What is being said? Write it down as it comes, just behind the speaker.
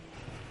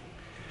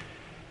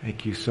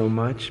Thank you so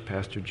much,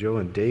 Pastor Joe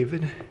and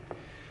David.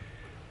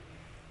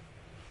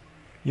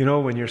 You know,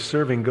 when you're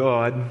serving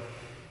God,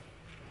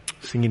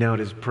 singing out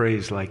His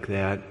praise like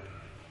that,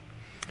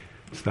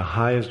 it's the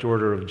highest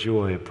order of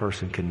joy a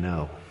person can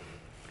know.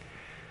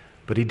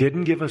 But He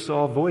didn't give us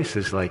all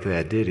voices like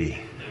that, did He?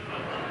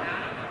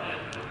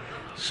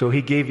 So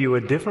He gave you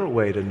a different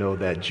way to know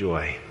that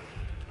joy.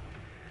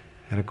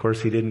 And of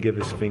course, He didn't give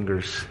us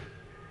fingers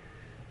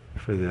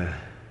for the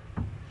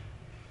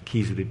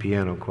keys of the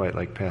piano quite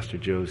like Pastor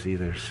Joe's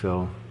either.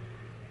 So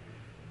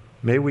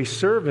may we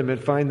serve Him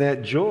and find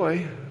that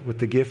joy with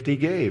the gift He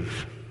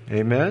gave.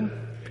 Amen?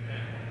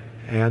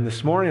 And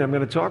this morning I'm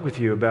going to talk with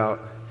you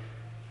about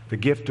the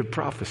gift of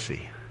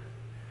prophecy.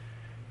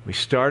 We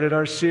started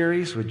our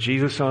series with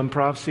Jesus on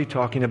prophecy,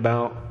 talking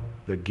about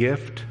the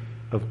gift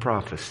of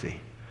prophecy.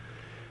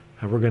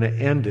 And we're going to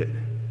end it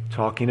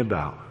talking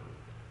about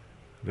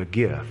the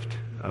gift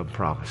of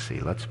prophecy.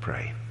 Let's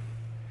pray.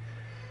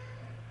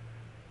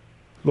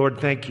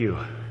 Lord, thank you.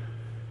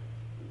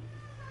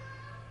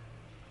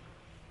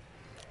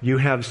 You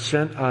have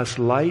sent us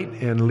light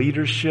and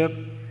leadership.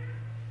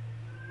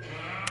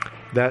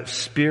 That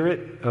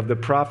spirit of the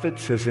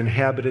prophets has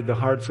inhabited the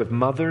hearts of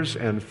mothers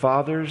and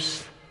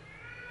fathers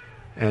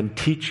and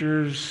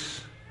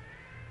teachers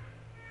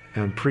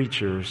and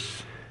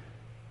preachers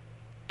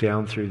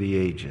down through the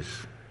ages.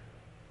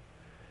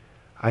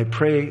 I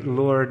pray,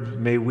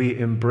 Lord, may we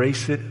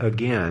embrace it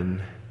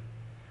again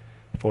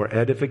for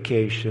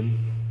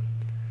edification,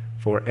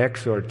 for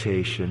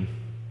exhortation,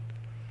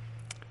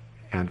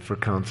 and for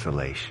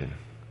consolation.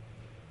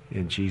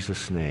 In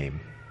Jesus' name,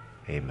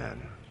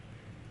 amen.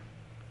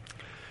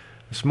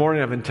 This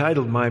morning I've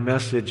entitled my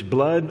message,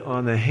 Blood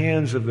on the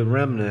Hands of the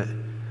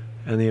Remnant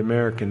and the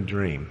American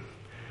Dream.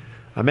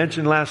 I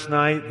mentioned last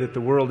night that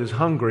the world is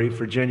hungry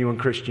for genuine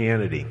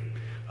Christianity,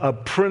 a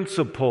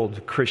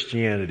principled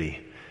Christianity,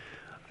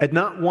 and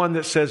not one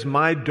that says,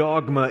 my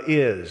dogma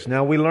is.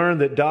 Now, we learn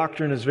that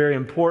doctrine is very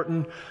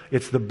important.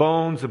 It's the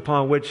bones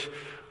upon which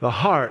the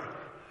heart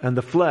and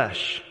the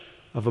flesh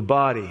of a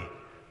body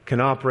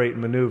can operate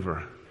and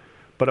maneuver.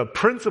 But a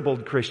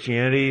principled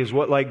Christianity is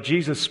what, like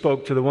Jesus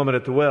spoke to the woman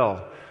at the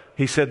well.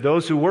 He said,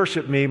 those who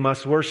worship me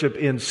must worship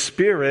in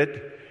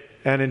spirit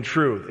and in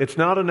truth. It's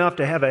not enough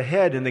to have a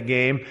head in the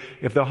game.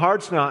 If the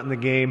heart's not in the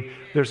game,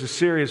 there's a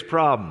serious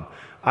problem.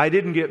 I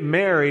didn't get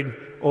married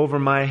over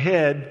my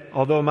head,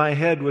 although my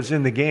head was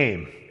in the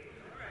game.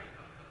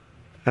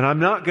 And I'm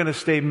not going to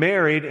stay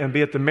married and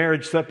be at the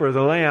marriage supper of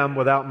the Lamb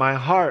without my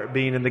heart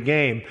being in the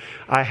game.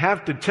 I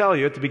have to tell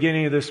you at the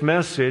beginning of this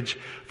message,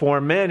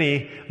 for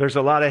many, there's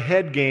a lot of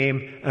head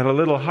game and a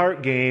little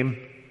heart game.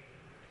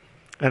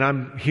 And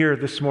I'm here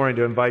this morning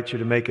to invite you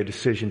to make a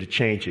decision to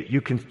change it.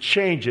 You can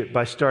change it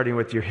by starting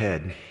with your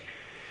head.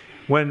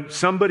 When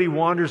somebody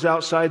wanders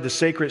outside the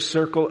sacred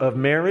circle of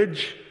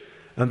marriage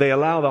and they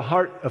allow the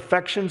heart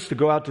affections to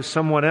go out to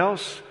someone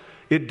else,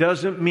 it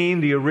doesn't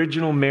mean the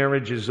original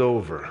marriage is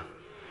over.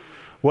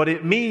 What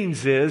it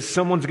means is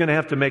someone's going to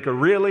have to make a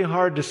really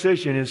hard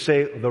decision and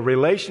say, the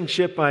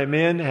relationship I'm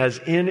in has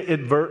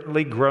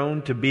inadvertently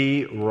grown to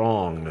be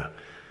wrong.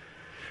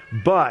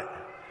 But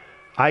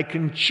I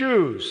can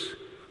choose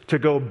to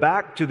go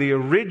back to the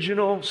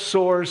original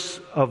source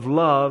of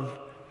love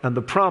and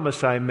the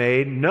promise I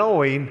made,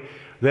 knowing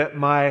that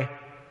my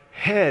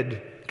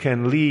head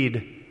can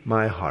lead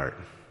my heart.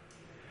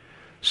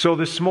 So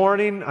this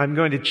morning, I'm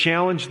going to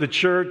challenge the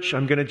church.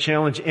 I'm going to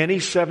challenge any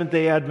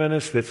Seventh-day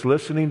Adventist that's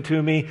listening to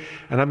me.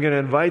 And I'm going to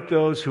invite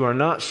those who are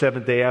not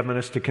Seventh-day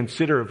Adventists to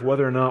consider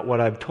whether or not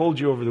what I've told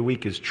you over the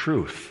week is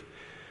truth.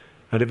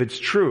 And if it's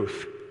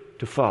truth,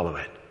 to follow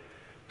it.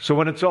 So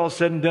when it's all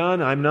said and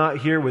done, I'm not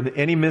here with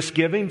any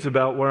misgivings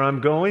about where I'm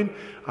going.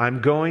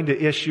 I'm going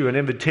to issue an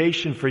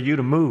invitation for you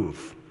to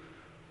move.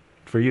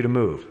 For you to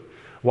move.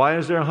 Why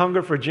is there a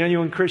hunger for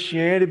genuine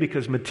Christianity?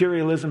 Because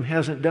materialism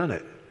hasn't done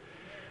it.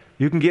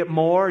 You can get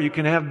more, you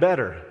can have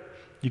better.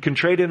 You can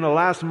trade in the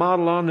last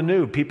model on the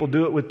new. People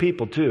do it with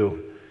people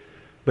too.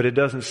 But it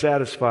doesn't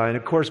satisfy. And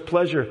of course,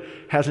 pleasure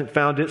hasn't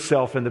found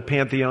itself in the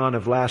pantheon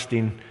of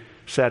lasting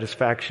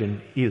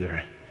satisfaction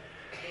either.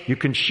 You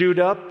can shoot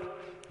up.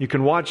 You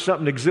can watch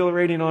something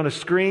exhilarating on a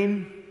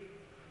screen.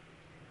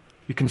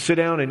 You can sit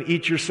down and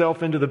eat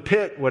yourself into the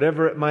pit,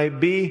 whatever it might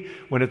be,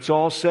 when it's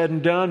all said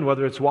and done,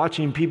 whether it's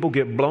watching people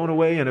get blown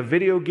away in a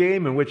video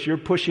game in which you're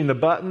pushing the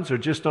buttons or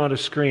just on a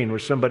screen where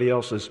somebody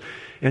else has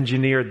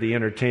engineered the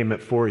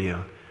entertainment for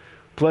you.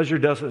 Pleasure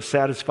doesn't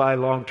satisfy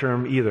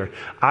long-term either.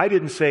 I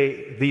didn't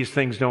say these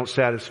things don't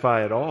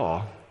satisfy at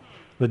all.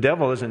 The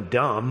devil isn't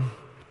dumb.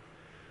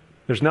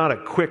 There's not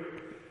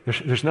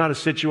a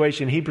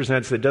situation he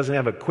presents that doesn't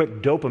have a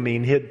quick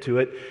dopamine hit to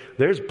it.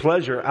 There's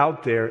pleasure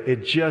out there.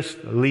 It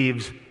just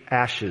leaves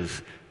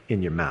ashes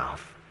in your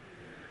mouth.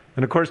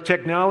 And of course,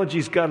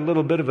 technology's got a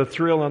little bit of a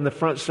thrill on the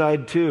front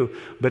side too.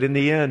 But in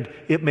the end,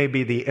 it may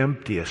be the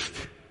emptiest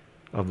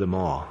of them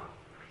all.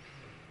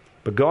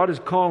 But God is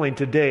calling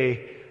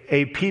today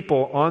a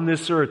people on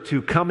this earth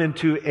to come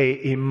into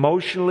a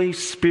emotionally,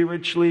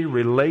 spiritually,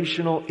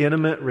 relational,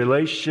 intimate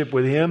relationship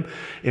with Him,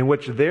 in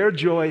which their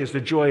joy is the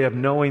joy of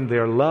knowing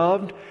they're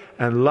loved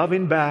and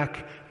loving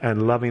back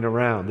and loving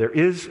around. There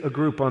is a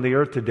group on the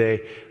earth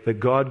today that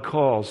God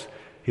calls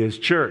His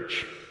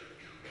church.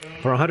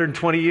 For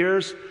 120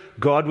 years,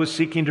 God was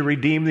seeking to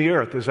redeem the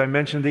earth, as I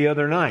mentioned the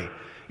other night.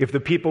 If the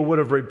people would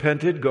have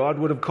repented, God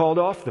would have called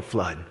off the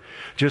flood.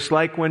 Just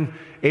like when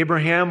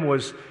Abraham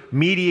was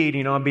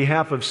mediating on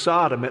behalf of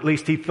Sodom, at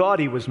least he thought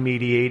he was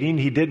mediating.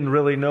 He didn't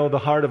really know the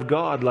heart of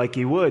God like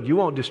he would. You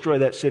won't destroy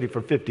that city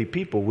for 50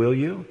 people, will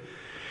you?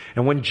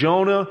 And when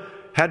Jonah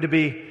had to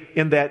be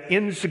in that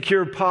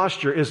insecure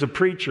posture as a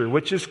preacher,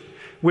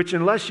 which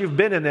unless you've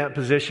been in that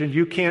position,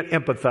 you can't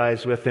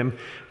empathize with him.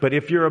 But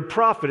if you're a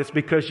prophet, it's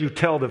because you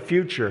tell the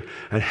future.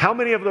 And how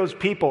many of those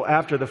people,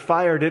 after the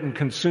fire didn't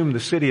consume the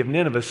city of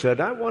Nineveh,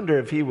 said, I wonder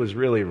if he was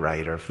really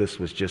right, or if this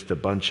was just a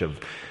bunch of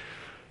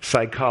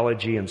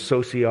psychology and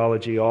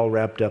sociology all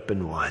wrapped up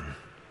in one.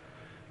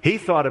 He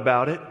thought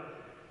about it.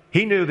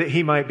 He knew that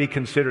he might be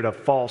considered a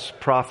false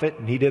prophet,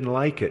 and he didn't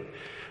like it.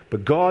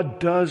 But God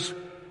does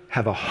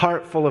have a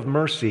heart full of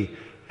mercy,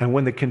 and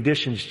when the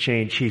conditions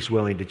change, He's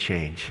willing to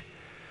change.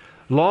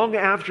 Long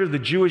after the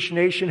Jewish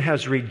nation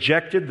has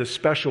rejected the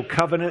special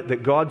covenant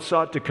that God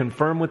sought to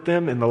confirm with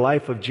them in the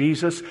life of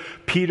Jesus,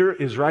 Peter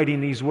is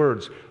writing these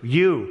words.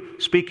 You,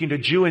 speaking to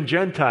Jew and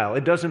Gentile,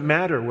 it doesn't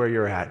matter where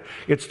you're at.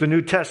 It's the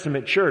New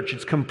Testament church.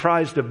 It's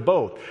comprised of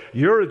both.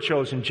 You're a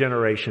chosen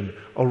generation,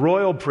 a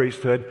royal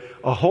priesthood,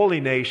 a holy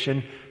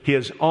nation,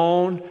 His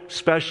own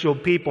special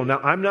people. Now,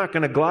 I'm not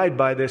going to glide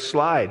by this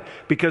slide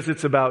because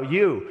it's about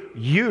you,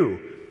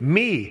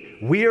 me.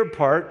 We are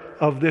part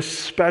of this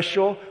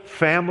special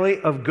family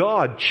of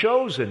God,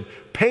 chosen,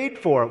 paid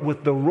for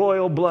with the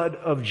royal blood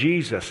of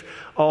Jesus.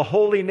 A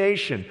holy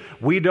nation.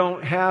 We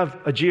don't have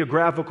a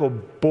geographical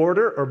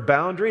border or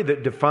boundary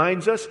that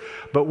defines us,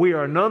 but we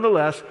are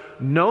nonetheless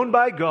known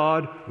by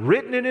God,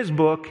 written in His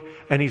book,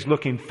 and He's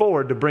looking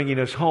forward to bringing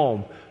us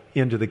home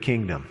into the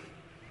kingdom.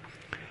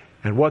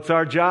 And what's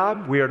our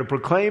job? We are to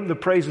proclaim the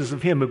praises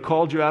of Him who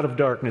called you out of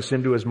darkness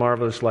into His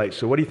marvelous light.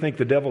 So what do you think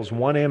the devil's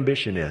one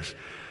ambition is?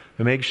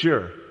 To make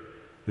sure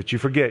that you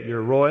forget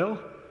you're royal,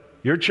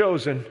 you're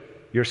chosen,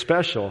 you're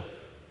special,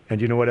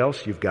 and you know what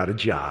else? You've got a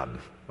job.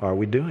 Are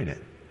we doing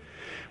it?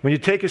 When you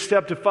take a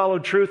step to follow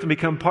truth and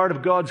become part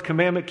of God's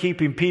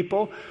commandment-keeping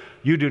people,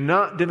 you do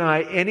not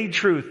deny any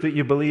truth that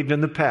you believed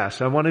in the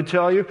past. I want to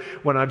tell you,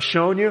 when I've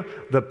shown you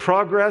the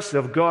progress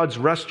of God's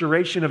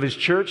restoration of His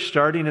church,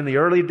 starting in the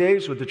early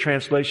days with the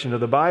translation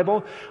of the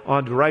Bible,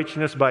 onto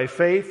righteousness by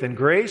faith and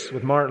grace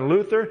with Martin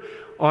Luther,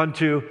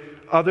 onto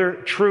other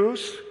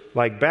truths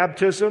like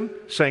baptism,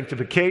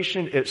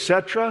 sanctification,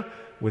 etc.,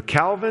 with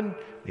Calvin,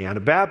 the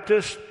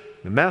Anabaptists,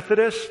 the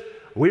Methodists.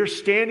 We're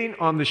standing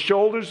on the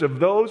shoulders of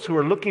those who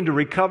are looking to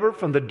recover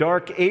from the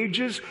dark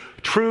ages,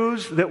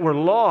 truths that were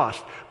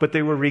lost, but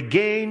they were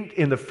regained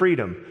in the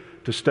freedom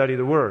to study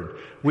the Word.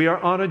 We are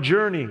on a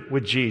journey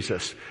with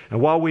Jesus.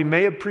 And while we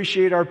may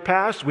appreciate our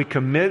past, we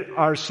commit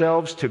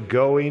ourselves to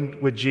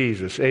going with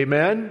Jesus.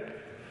 Amen?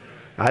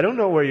 I don't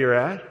know where you're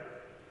at.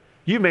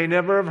 You may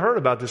never have heard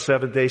about the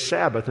seventh-day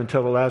Sabbath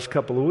until the last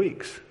couple of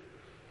weeks.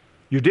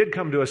 You did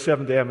come to a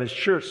Seventh-day Adventist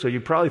church, so you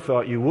probably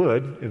thought you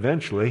would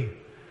eventually.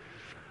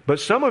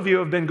 But some of you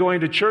have been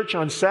going to church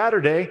on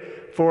Saturday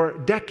for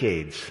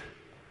decades.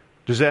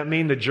 Does that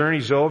mean the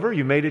journey's over?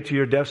 You made it to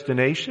your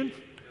destination?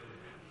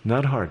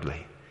 Not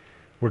hardly.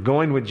 We're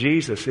going with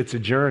Jesus. It's a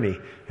journey,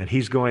 and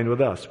He's going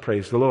with us.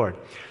 Praise the Lord.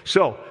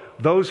 So,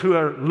 those who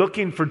are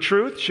looking for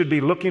truth should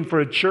be looking for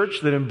a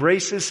church that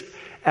embraces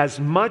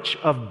as much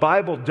of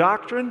Bible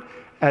doctrine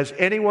as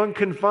anyone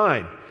can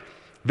find,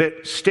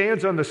 that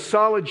stands on the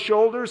solid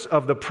shoulders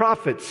of the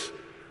prophets,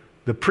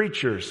 the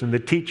preachers, and the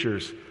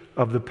teachers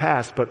of the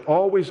past, but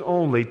always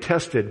only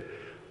tested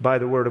by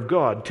the Word of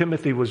God.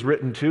 Timothy was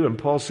written to, and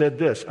Paul said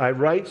this, I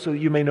write so that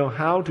you may know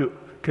how to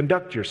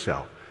conduct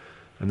yourself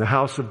in the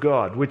house of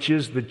God, which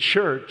is the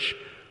church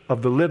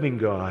of the living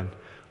God,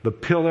 the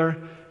pillar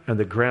and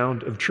the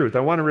ground of truth.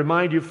 I want to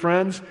remind you,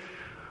 friends,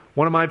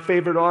 one of my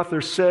favorite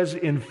authors says,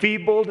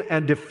 enfeebled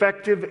and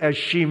defective as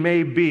she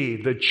may be,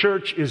 the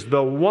church is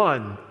the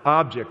one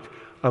object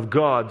of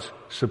God's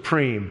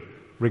supreme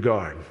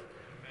regard.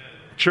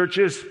 Church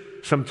is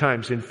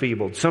sometimes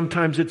enfeebled.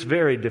 Sometimes it's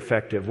very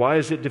defective. Why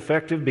is it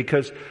defective?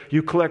 Because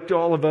you collect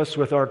all of us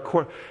with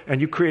and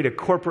you create a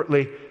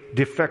corporately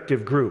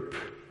defective group.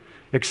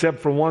 Except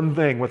for one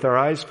thing, with our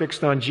eyes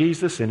fixed on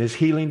Jesus and His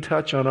healing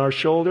touch on our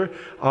shoulder,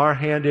 our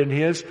hand in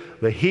His,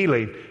 the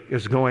healing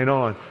is going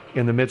on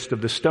in the midst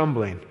of the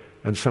stumbling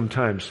and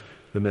sometimes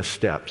the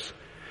missteps.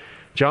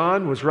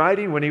 John was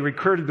writing when he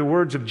recorded the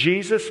words of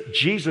Jesus.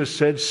 Jesus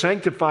said,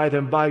 sanctify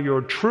them by your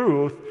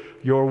truth.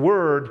 Your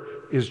word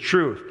is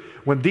truth.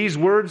 When these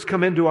words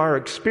come into our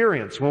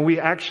experience, when we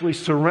actually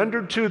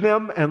surrender to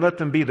them and let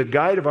them be the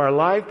guide of our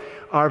life,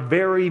 our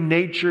very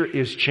nature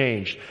is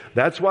changed.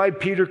 That's why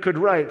Peter could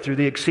write, through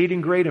the exceeding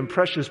great and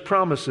precious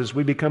promises,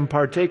 we become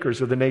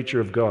partakers of the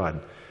nature of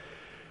God.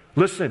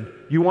 Listen,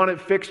 you want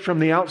it fixed from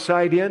the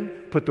outside in?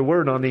 Put the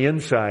Word on the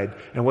inside,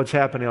 and what's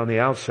happening on the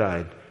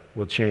outside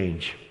will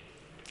change.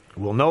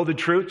 We'll know the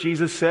truth,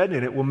 Jesus said,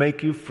 and it will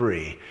make you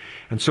free.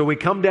 And so we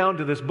come down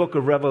to this book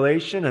of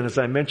Revelation, and as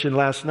I mentioned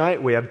last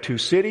night, we have two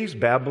cities,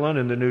 Babylon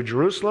and the New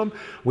Jerusalem.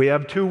 We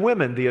have two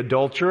women, the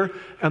adulterer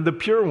and the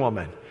pure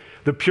woman.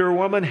 The pure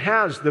woman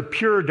has the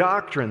pure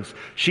doctrines.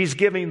 She's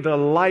giving the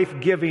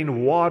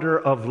life-giving water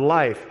of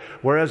life,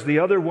 whereas the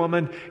other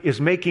woman is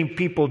making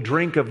people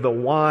drink of the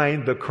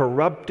wine, the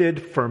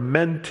corrupted,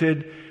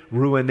 fermented,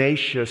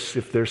 ruinaceous,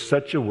 if there's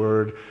such a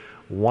word,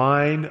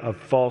 wine of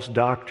false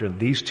doctrine.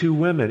 These two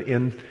women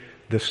in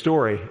the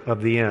story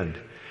of the end.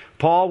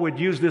 Paul would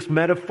use this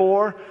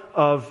metaphor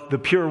of the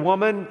pure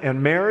woman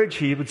and marriage.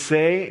 He would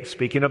say,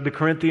 speaking of the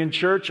Corinthian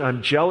church,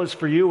 I'm jealous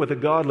for you with a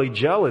godly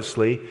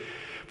jealousy,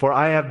 for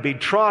I have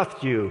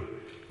betrothed you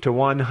to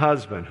one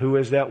husband. Who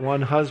is that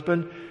one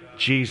husband?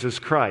 Jesus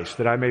Christ,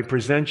 that I may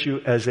present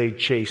you as a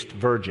chaste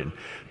virgin.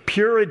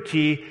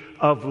 Purity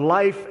of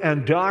life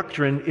and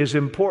doctrine is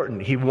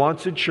important. He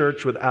wants a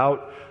church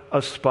without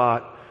a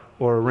spot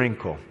or a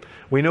wrinkle.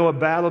 We know a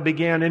battle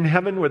began in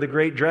heaven where the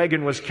great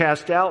dragon was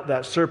cast out,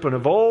 that serpent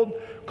of old,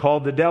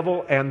 called the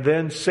devil, and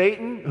then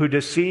Satan, who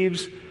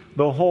deceives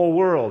the whole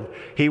world.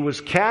 He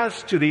was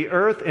cast to the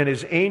earth, and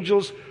his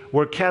angels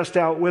were cast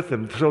out with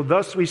him. So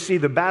thus we see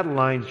the battle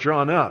lines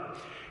drawn up.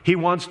 He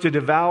wants to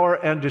devour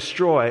and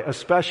destroy,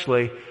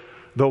 especially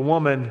the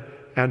woman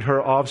and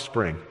her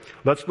offspring.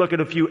 Let's look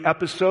at a few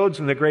episodes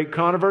in the great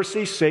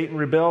controversy. Satan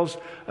rebels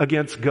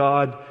against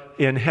God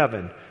in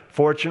heaven.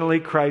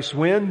 Fortunately, Christ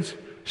wins.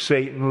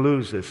 Satan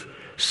loses.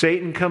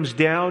 Satan comes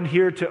down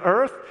here to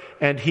earth,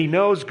 and he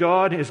knows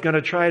God is going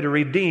to try to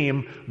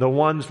redeem the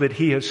ones that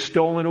he has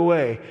stolen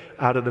away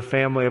out of the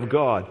family of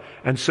God.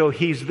 And so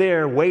he's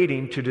there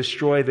waiting to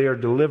destroy their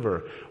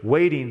deliverer,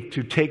 waiting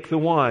to take the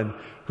one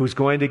who's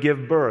going to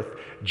give birth.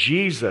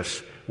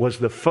 Jesus was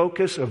the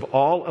focus of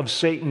all of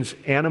Satan's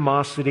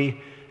animosity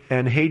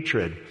and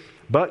hatred.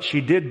 But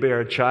she did bear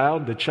a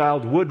child. The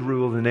child would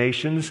rule the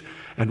nations.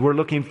 And we're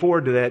looking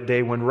forward to that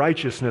day when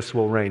righteousness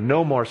will reign.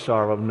 No more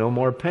sorrow, no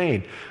more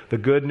pain. The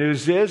good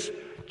news is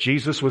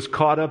Jesus was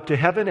caught up to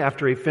heaven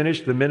after he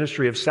finished the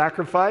ministry of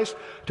sacrifice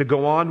to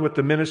go on with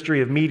the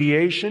ministry of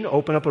mediation,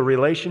 open up a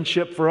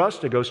relationship for us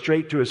to go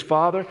straight to his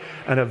Father,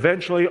 and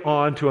eventually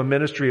on to a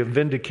ministry of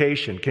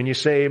vindication. Can you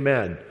say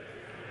amen?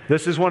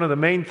 This is one of the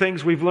main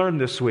things we've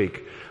learned this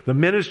week. The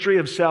ministry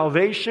of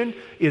salvation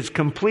is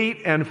complete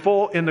and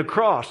full in the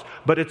cross,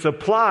 but it's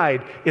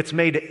applied, it's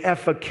made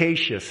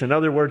efficacious. In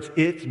other words,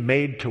 it's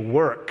made to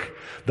work.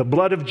 The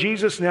blood of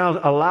Jesus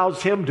now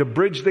allows him to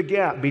bridge the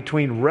gap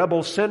between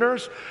rebel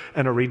sinners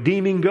and a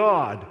redeeming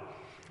God.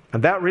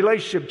 And that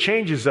relationship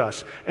changes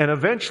us. And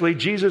eventually,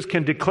 Jesus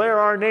can declare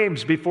our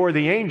names before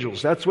the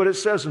angels. That's what it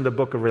says in the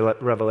book of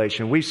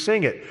Revelation. We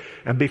sing it.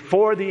 And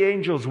before the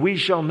angels, we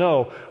shall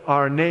know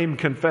our name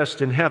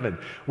confessed in heaven.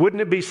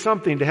 Wouldn't it be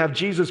something to have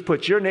Jesus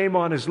put your name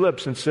on his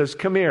lips and says,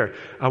 come here,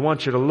 I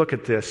want you to look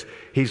at this.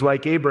 He's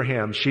like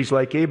Abraham. She's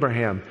like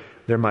Abraham.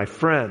 They're my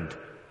friend.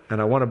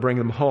 And I want to bring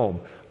them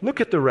home.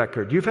 Look at the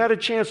record. You've had a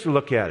chance to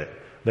look at it.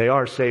 They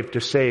are safe to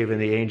save. And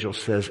the angel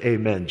says,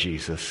 amen,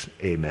 Jesus.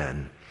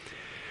 Amen.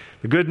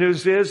 The good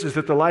news is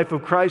that the life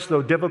of Christ,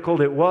 though difficult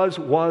it was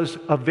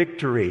a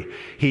victory.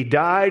 He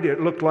died,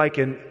 it looked like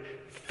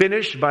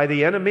finished by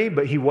the enemy,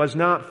 but he was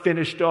not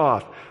finished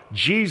off.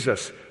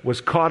 Jesus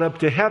was caught up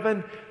to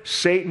heaven.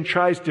 Satan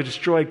tries to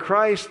destroy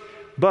Christ,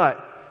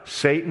 but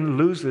Satan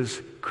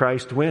loses,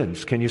 Christ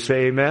wins. Can you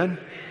say amen?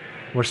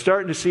 We're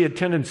starting to see a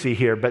tendency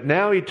here, but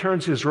now he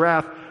turns his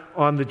wrath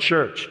on the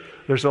church.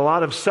 There's a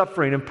lot of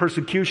suffering and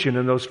persecution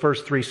in those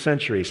first 3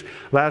 centuries.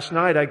 Last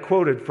night I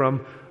quoted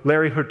from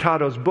Larry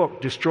Hurtado's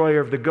book, Destroyer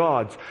of the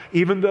Gods.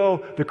 Even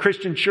though the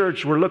Christian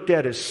church were looked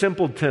at as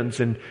simpletons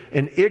and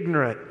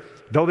ignorant,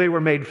 though they were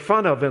made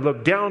fun of and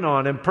looked down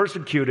on and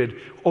persecuted,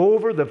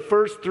 over the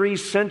first 3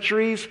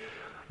 centuries,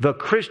 the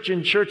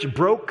Christian church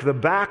broke the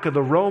back of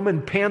the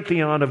Roman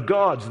pantheon of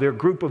gods, their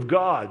group of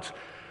gods.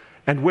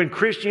 And when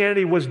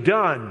Christianity was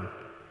done,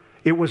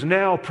 it was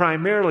now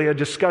primarily a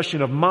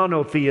discussion of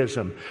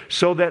monotheism.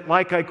 So that,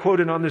 like I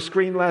quoted on the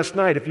screen last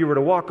night, if you were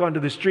to walk onto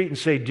the street and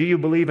say, do you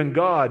believe in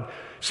God?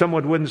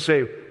 Someone wouldn't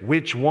say,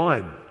 which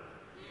one?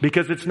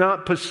 Because it's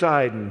not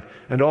Poseidon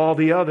and all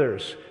the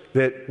others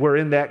that were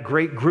in that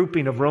great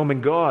grouping of Roman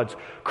gods.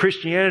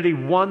 Christianity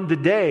won the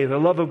day. The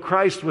love of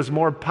Christ was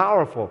more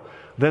powerful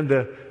than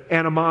the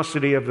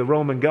animosity of the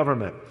Roman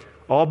government.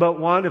 All but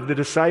one of the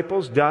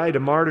disciples died a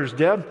martyr's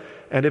death.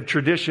 And if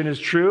tradition is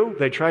true,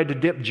 they tried to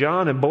dip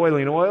John in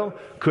boiling oil,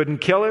 couldn't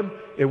kill him.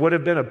 It would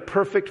have been a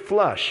perfect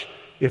flush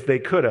if they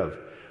could have.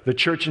 The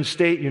church and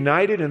state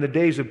united in the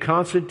days of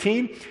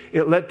Constantine.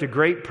 It led to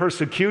great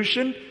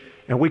persecution,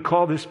 and we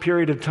call this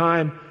period of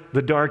time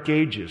the Dark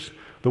Ages.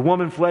 The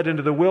woman fled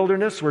into the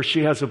wilderness where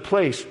she has a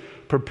place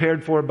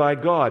prepared for by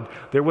God.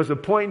 There was a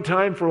point in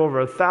time for over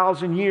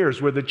 1,000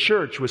 years where the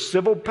church with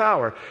civil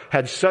power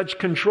had such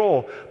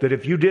control that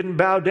if you didn't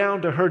bow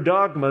down to her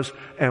dogmas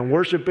and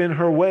worship in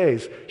her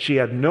ways, she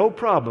had no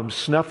problem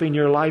snuffing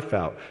your life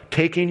out,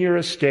 taking your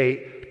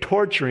estate,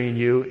 torturing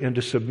you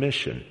into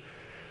submission.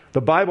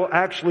 The Bible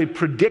actually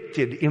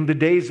predicted in the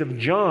days of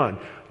John,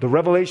 the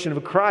revelation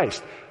of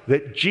Christ,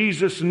 that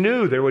Jesus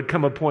knew there would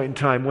come a point in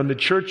time when the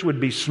church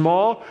would be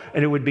small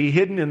and it would be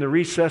hidden in the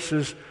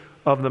recesses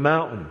of the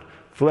mountain,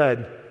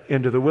 fled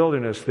into the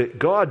wilderness, that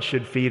God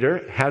should feed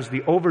her, has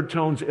the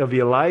overtones of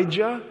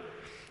Elijah.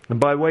 And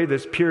by the way,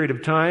 this period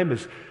of time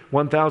is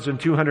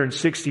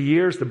 1,260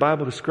 years. The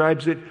Bible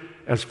describes it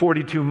as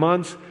 42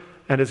 months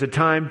and as a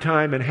time,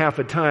 and half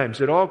a time.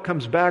 So it all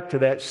comes back to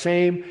that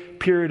same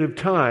period of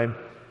time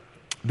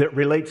that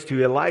relates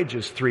to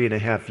Elijah's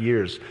 3.5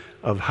 years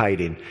of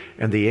hiding.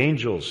 And the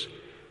angels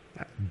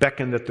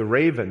beckoned that the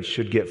ravens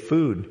should get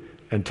food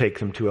and take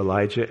them to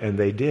Elijah, and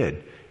they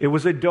did. It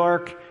was a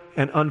dark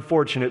and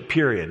unfortunate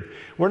period.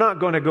 We're not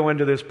going to go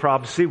into this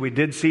prophecy. We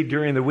did see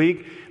during the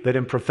week that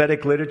in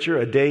prophetic literature,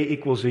 a day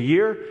equals a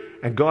year,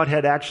 and God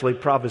had actually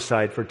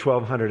prophesied for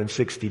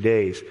 1,260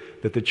 days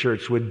that the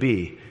church would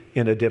be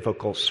in a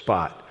difficult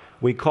spot.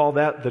 We call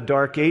that the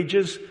Dark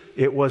Ages.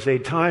 It was a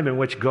time in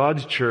which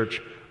God's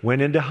church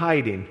went into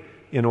hiding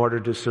in order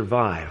to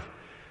survive.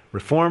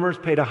 Reformers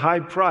paid a high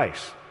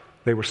price.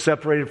 They were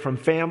separated from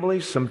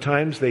families.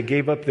 Sometimes they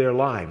gave up their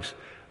lives.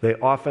 They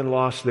often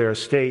lost their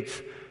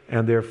estates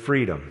and their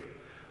freedom.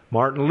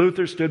 Martin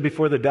Luther stood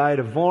before the Diet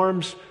of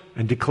Worms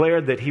and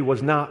declared that he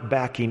was not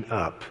backing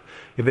up.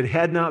 If it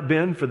had not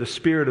been for the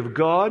Spirit of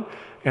God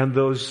and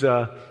those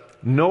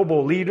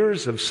noble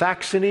leaders of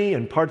Saxony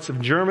and parts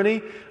of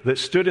Germany that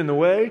stood in the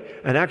way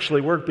and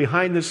actually worked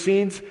behind the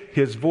scenes,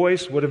 his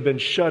voice would have been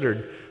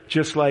shuttered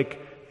just like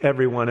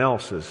everyone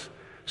else's.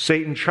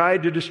 Satan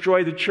tried to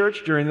destroy the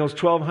church during those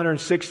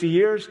 1,260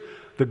 years.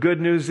 The good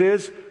news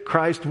is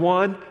Christ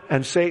won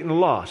and Satan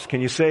lost.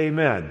 Can you say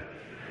amen?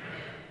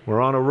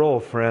 We're on a roll,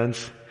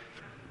 friends.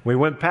 We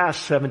went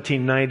past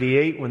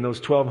 1798 when those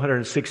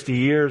 1,260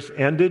 years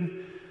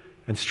ended,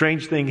 and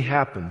strange things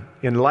happened.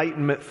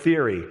 Enlightenment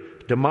theory,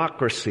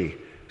 democracy,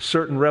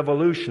 certain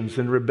revolutions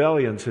and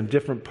rebellions in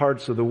different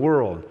parts of the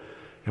world.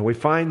 And we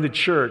find the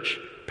church,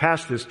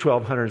 past this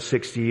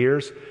 1,260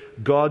 years,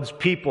 God's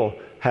people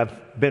have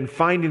been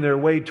finding their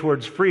way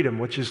towards freedom,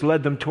 which has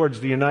led them towards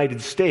the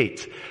United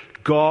States.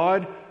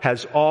 God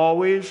has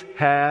always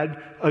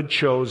had a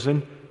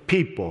chosen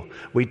people.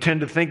 We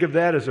tend to think of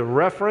that as a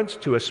reference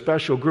to a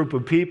special group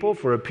of people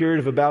for a period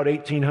of about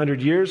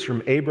 1,800 years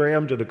from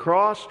Abraham to the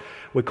cross.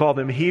 We call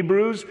them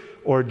Hebrews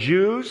or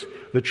Jews.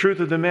 The truth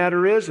of the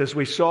matter is, as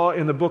we saw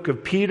in the book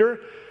of Peter,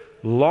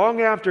 long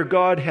after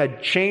God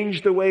had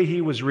changed the way He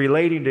was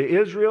relating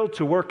to Israel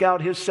to work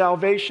out His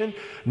salvation,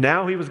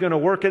 now He was going to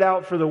work it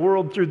out for the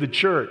world through the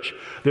church.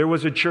 There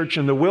was a church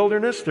in the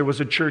wilderness. There was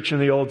a church in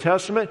the Old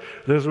Testament.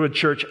 There was a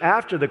church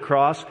after the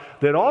cross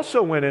that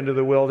also went into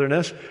the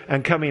wilderness.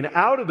 And coming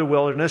out of the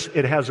wilderness,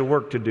 it has a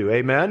work to do.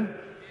 Amen?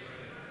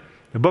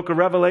 The book of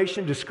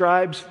Revelation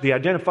describes the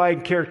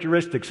identifying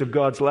characteristics of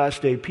God's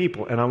last day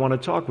people, and I want to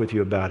talk with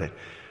you about it.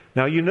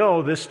 Now, you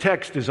know this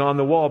text is on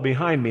the wall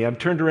behind me. I've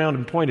turned around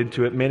and pointed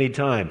to it many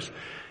times.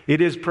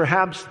 It is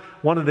perhaps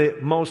one of the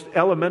most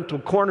elemental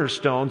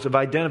cornerstones of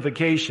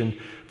identification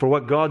for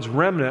what God's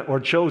remnant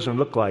or chosen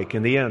look like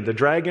in the end. The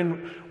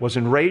dragon was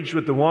enraged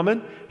with the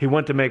woman. He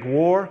went to make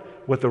war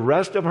with the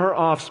rest of her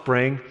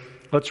offspring.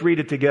 Let's read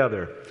it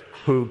together.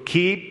 Who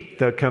keep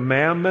the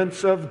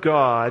commandments of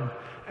God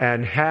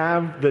and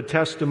have the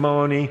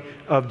testimony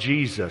of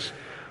Jesus.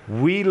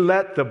 We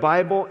let the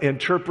Bible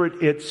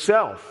interpret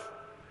itself.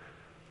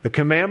 The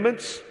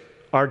commandments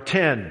are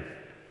 10.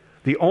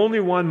 The only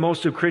one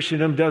most of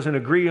Christendom doesn't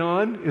agree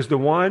on is the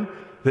one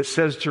that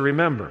says to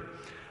remember.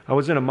 I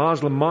was in a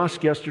Muslim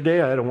mosque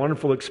yesterday. I had a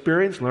wonderful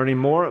experience learning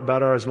more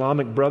about our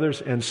Islamic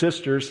brothers and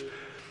sisters.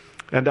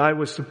 And I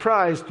was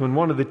surprised when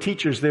one of the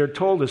teachers there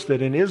told us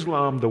that in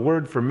Islam, the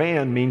word for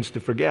man means to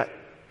forget.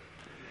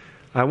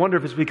 I wonder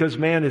if it's because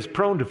man is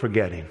prone to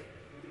forgetting.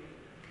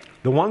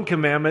 The one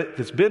commandment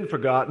that's been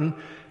forgotten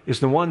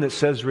is the one that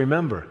says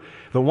remember.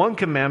 The one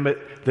commandment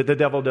that the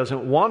devil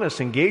doesn't want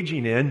us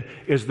engaging in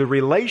is the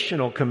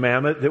relational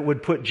commandment that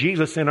would put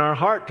Jesus in our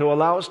heart to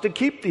allow us to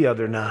keep the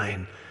other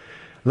 9.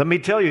 Let me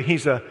tell you,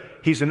 he's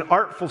an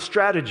artful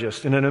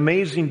strategist and an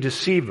amazing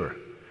deceiver.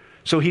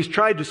 So he's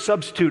tried to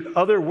substitute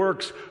other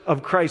works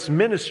of Christ's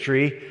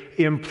ministry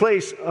in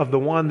place of the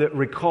one that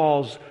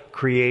recalls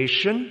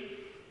creation,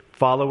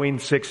 following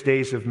 6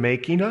 days of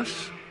making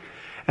us,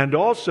 and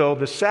also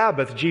the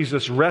Sabbath.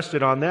 Jesus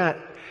rested on that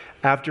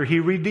after He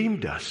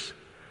redeemed us.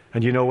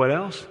 And you know what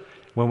else?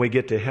 When we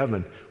get to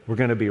heaven, we're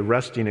going to be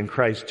resting in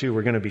Christ too.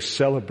 We're going to be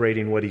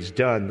celebrating what He's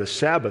done. The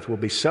Sabbath will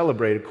be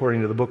celebrated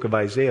according to the book of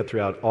Isaiah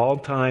throughout all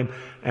time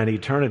and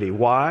eternity.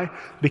 Why?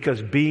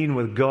 Because being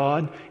with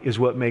God is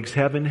what makes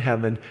heaven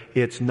heaven.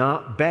 It's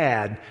not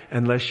bad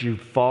unless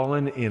you've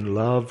fallen in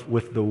love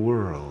with the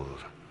world.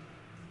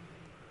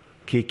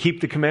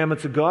 keep the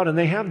commandments of God, and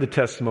they have the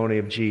testimony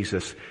of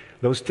Jesus.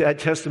 That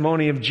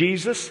testimony of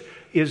Jesus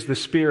is the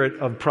spirit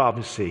of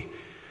prophecy.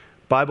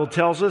 Bible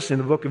tells us in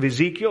the book of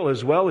Ezekiel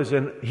as well as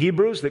in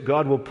Hebrews that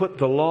God will put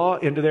the law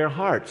into their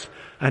hearts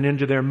and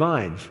into their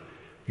minds.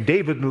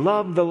 David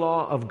loved the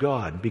law of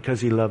God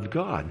because he loved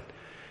God.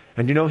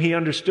 And he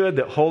understood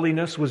that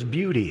holiness was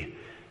beauty.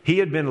 He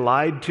had been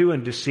lied to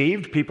and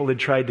deceived. People had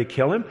tried to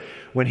kill him.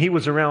 When he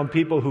was around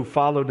people who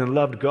followed and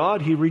loved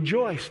God, he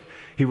rejoiced.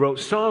 He wrote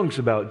songs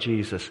about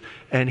Jesus,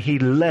 and he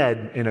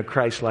led in a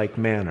Christ-like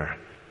manner.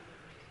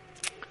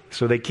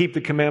 So they keep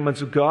the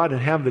commandments of God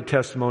and have the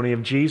testimony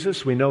of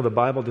Jesus. We know the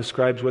Bible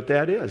describes what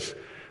that is.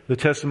 The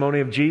testimony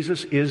of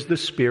Jesus is the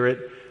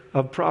spirit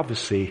of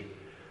prophecy.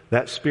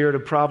 That spirit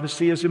of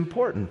prophecy is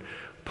important.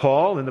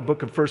 Paul, in the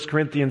book of 1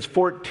 Corinthians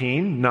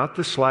 14, not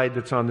the slide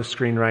that's on the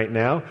screen right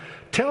now,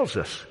 tells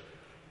us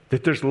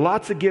that there's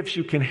lots of gifts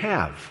you can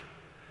have.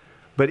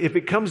 But if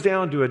it comes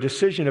down to a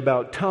decision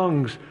about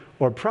tongues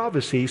or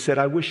prophecy, he said,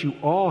 I wish you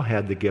all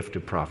had the gift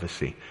of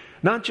prophecy.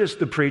 Not just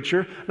the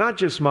preacher, not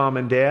just mom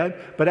and dad,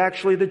 but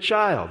actually the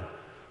child.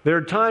 There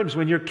are times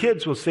when your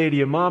kids will say to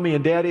you, Mommy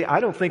and Daddy,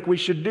 I don't think we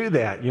should do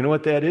that. You know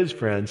what that is,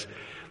 friends?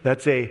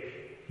 That's a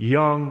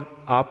young,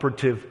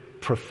 operative,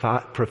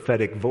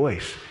 prophetic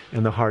voice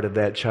in the heart of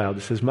that child.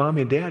 It says,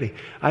 Mommy and Daddy,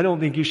 I don't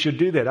think you should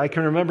do that. I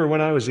can remember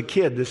when I was a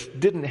kid, this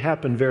didn't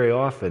happen very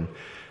often.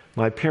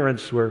 My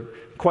parents were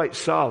quite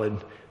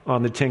solid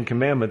on the Ten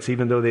Commandments,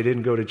 even though they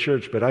didn't go to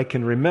church. But I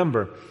can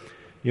remember,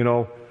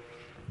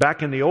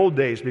 back in the old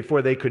days,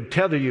 before they could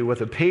tether you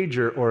with a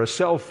pager or a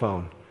cell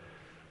phone,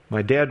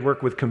 my dad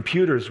worked with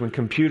computers when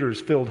computers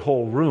filled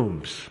whole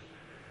rooms.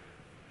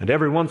 And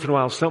every once in a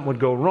while, something would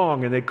go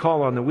wrong, and they'd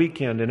call on the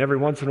weekend. And every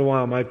once in a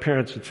while, my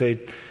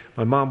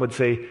mom would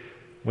say,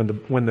 when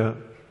the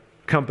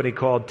company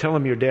called, tell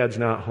them your dad's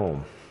not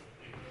home.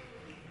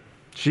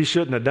 She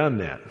shouldn't have done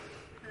that.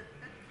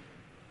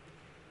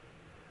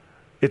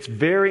 It's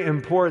very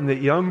important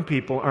that young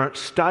people aren't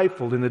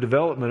stifled in the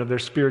development of their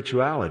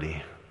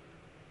spirituality.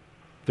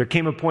 There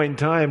came a point in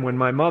time when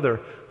my mother,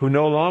 who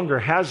no longer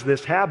has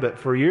this habit,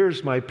 for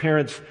years my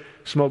parents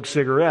smoked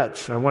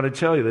cigarettes. I want to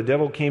tell you, the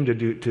devil came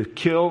to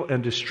kill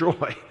and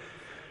destroy.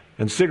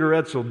 And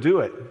cigarettes will do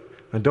it.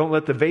 And don't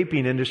let the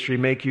vaping industry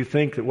make you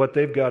think that what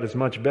they've got is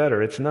much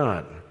better. It's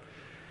not.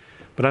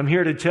 But I'm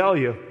here to tell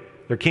you,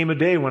 there came a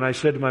day when I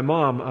said to my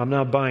mom, I'm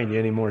not buying you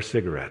any more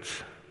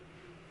cigarettes.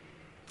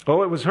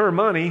 Oh, it was her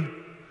money,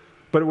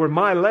 but it were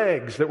my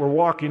legs that were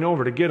walking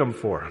over to get them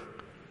for her.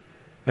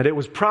 And it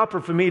was proper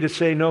for me to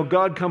say, no,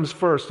 God comes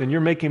first, and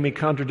you're making me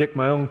contradict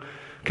my own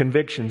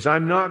convictions.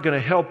 I'm not going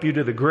to help you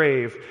to the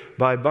grave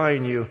by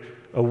buying you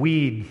a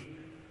weed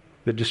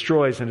that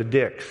destroys and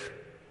addicts.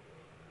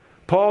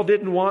 Paul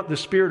didn't want the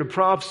spirit of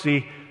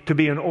prophecy to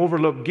be an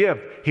overlooked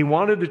gift. He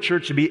wanted the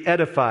church to be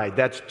edified.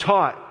 That's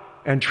taught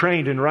and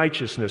trained in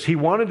righteousness. He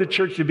wanted the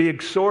church to be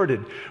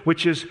exhorted,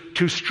 which is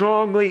to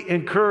strongly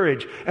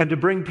encourage and to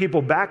bring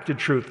people back to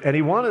truth. And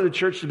he wanted the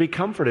church to be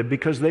comforted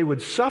because they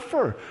would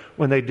suffer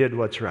when they did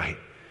what's right.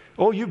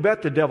 Oh, you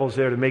bet the devil's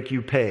there to make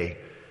you pay.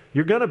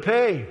 You're going to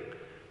pay.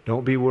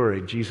 Don't be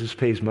worried. Jesus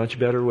pays much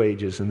better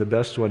wages, and the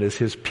best one is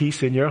His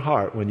peace in your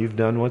heart when you've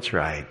done what's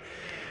right.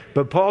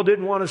 But Paul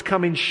didn't want us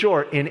coming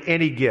short in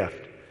any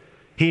gift.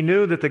 He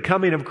knew that the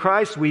coming of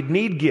Christ, we'd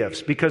need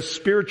gifts because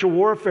spiritual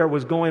warfare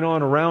was going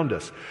on around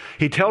us.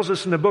 He tells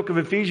us in the book of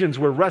Ephesians,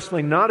 we're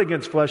wrestling not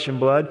against flesh and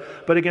blood,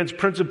 but against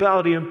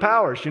principality and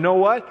powers. You know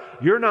what?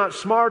 You're not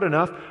smart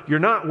enough, you're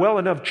not well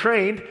enough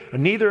trained,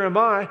 and neither am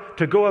I,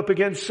 to go up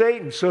against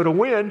Satan. So to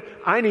win,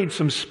 I need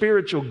some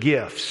spiritual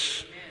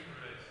gifts.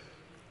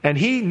 And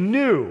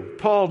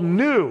Paul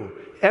knew,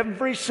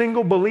 every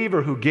single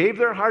believer who gave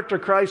their heart to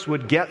Christ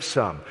would get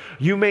some.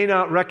 You may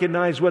not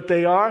recognize what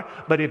they are,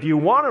 but if you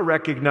want to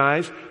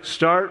recognize,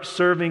 start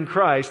serving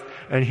Christ,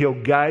 and He'll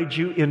guide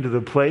you into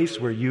the place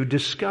where you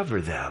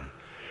discover them.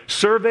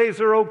 Surveys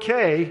are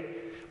okay,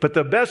 but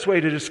the best way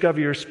to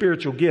discover your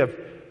spiritual gift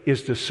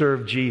is to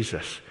serve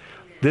Jesus.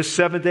 This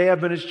Seventh-day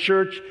Adventist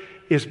church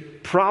is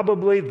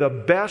probably the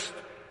best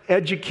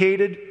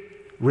educated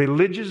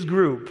religious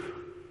group,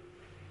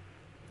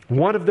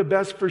 one of the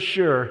best for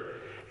sure.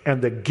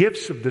 And the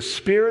gifts of the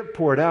Spirit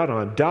poured out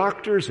on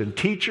doctors and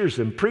teachers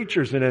and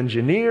preachers and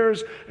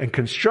engineers and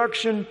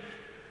construction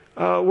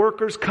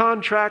workers,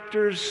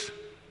 contractors.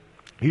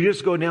 You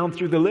just go down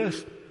through the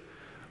list.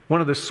 One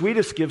of the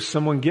sweetest gifts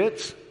someone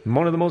gets, and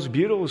one of the most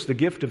beautiful, is the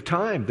gift of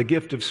time, the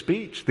gift of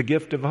speech, the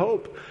gift of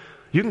hope.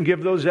 You can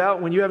give those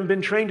out when you haven't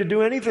been trained to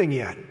do anything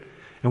yet.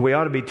 And we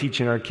ought to be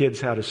teaching our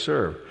kids how to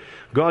serve.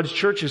 God's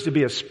church is to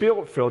be a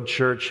spirit-filled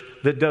church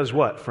that does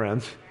what,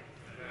 friends?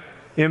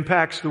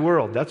 Impacts the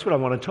world. That's what I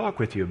want to talk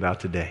with you about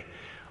today.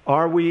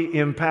 Are we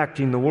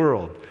impacting the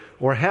world?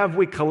 Or have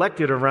we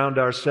collected around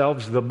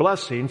ourselves the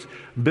blessings,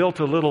 built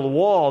a little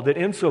wall that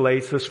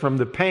insulates us from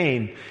the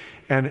pain,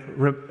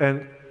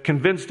 and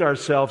convinced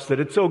ourselves that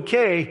it's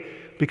okay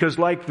because,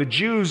 like the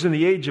Jews in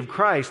the age of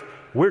Christ,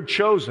 we're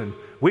chosen.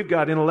 We've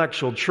got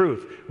intellectual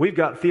truth. We've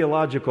got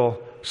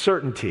theological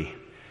certainty.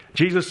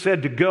 Jesus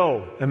said to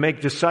go and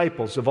make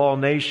disciples of all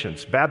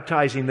nations,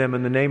 baptizing them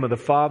in the name of the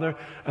Father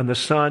and the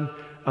Son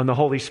and the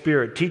Holy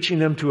Spirit, teaching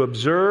them to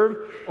observe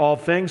all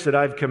things that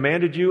I've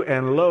commanded you.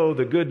 And lo,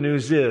 the good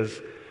news is,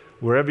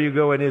 wherever you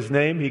go in His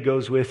name, He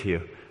goes with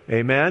you.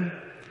 Amen?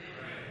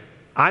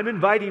 I'm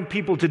inviting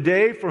people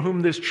today for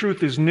whom this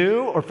truth is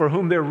new or for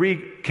whom they're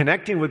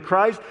reconnecting with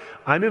Christ.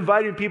 I'm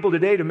inviting people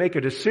today to make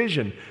a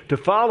decision to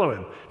follow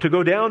Him, to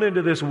go down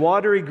into this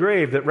watery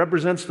grave that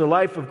represents the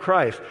life of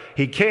Christ.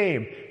 He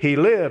came, He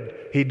lived,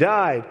 He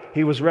died,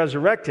 He was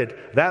resurrected.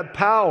 That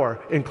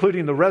power,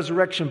 including the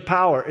resurrection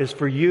power, is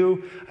for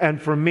you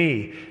and for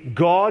me.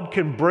 God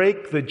can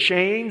break the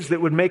chains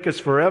that would make us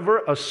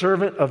forever a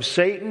servant of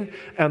Satan,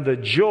 and the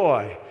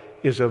joy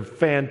is a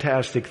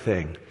fantastic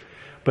thing.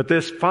 But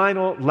this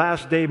final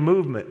last day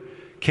movement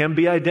can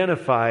be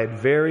identified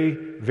very,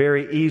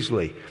 very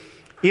easily.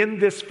 In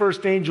this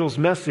first angel's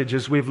message,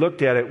 as we've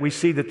looked at it, we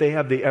see that they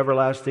have the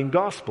everlasting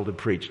gospel to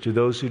preach to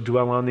those who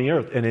dwell on the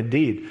earth. And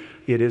indeed,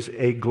 it is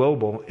a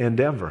global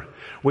endeavor.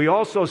 We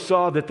also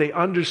saw that they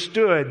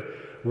understood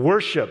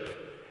worship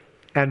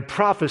and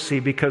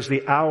prophecy because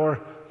the hour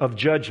of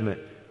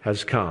judgment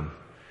has come.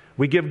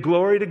 We give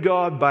glory to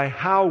God by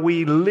how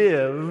we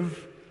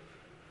live.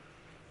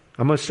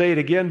 I'm going to say it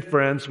again,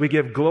 friends. We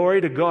give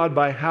glory to God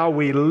by how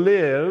we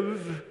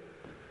live.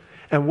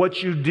 And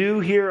what you do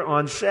here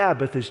on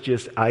Sabbath is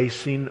just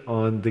icing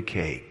on the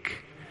cake.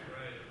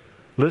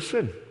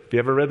 Listen, have you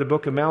ever read the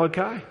book of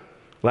Malachi?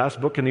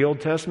 Last book in the Old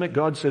Testament,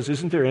 God says,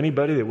 isn't there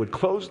anybody that would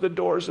close the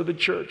doors of the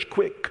church?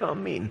 Quit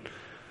coming.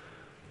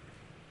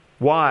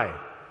 Why?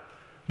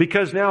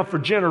 Because now for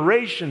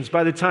generations,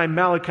 by the time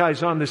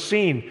Malachi's on the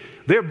scene,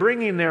 they're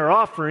bringing their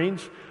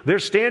offerings. They're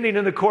standing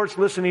in the courts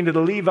listening to the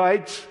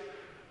Levites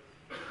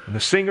and the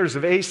singers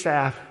of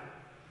Asaph.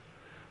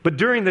 But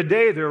during the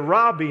day, they're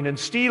robbing and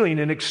stealing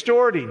and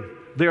extorting.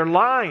 They're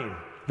lying.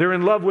 They're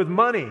in love with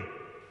money.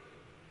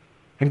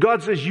 And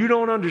God says, you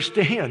don't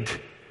understand.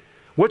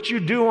 What you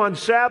do on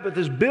Sabbath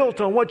is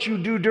built on what you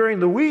do during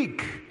the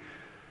week.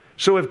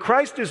 So if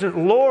Christ isn't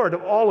Lord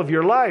of all of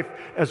your life,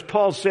 as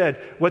Paul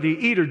said, whether you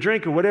eat or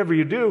drink or whatever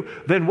you do,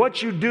 then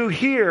what you do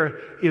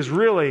here is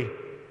really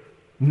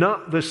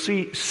not the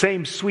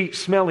same sweet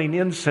smelling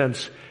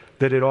incense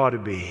that it ought to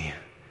be.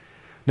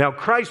 Now,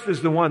 Christ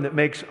is the one that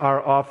makes our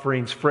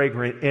offerings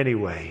fragrant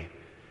anyway.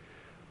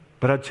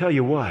 But I'll tell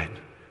you what,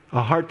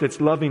 a heart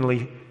that's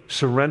lovingly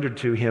surrendered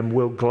to Him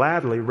will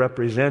gladly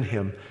represent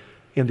Him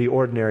in the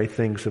ordinary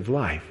things of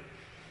life.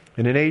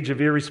 In an age of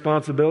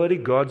irresponsibility,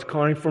 God's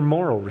calling for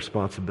moral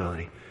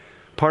responsibility.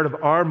 Part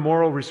of our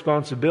moral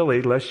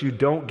responsibility, lest you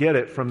don't get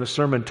it from the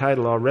sermon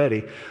title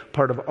already,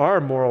 part of our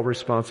moral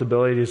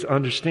responsibility is to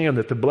understand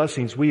that the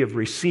blessings we have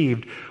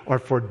received are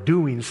for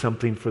doing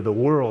something for the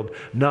world,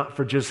 not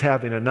for just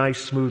having a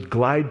nice smooth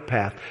glide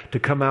path to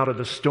come out of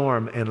the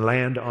storm and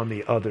land on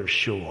the other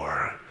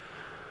shore.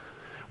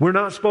 We're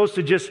not supposed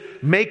to just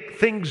make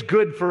things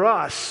good for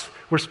us.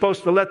 We're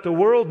supposed to let the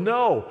world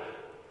know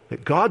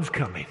that God's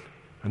coming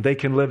and they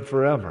can live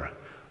forever.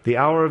 The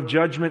hour of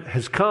judgment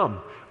has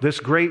come. This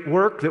great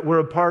work that we're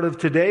a part of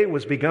today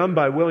was begun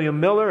by William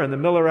Miller and the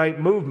Millerite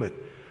movement.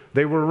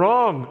 They were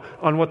wrong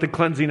on what the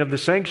cleansing of the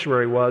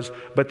sanctuary was,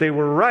 but they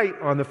were right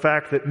on the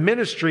fact that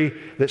ministry,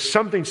 that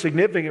something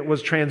significant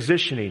was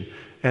transitioning,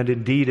 and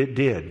indeed it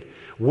did.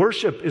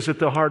 Worship is at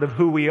the heart of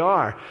who we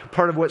are.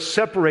 Part of what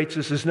separates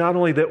us is not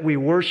only that we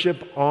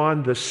worship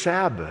on the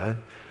Sabbath,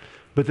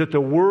 but that the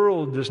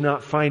world does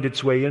not find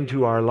its way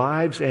into our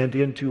lives and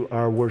into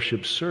our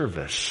worship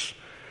service.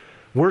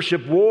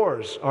 Worship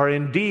wars are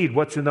indeed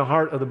what's in the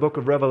heart of the book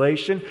of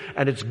Revelation,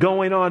 and it's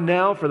going on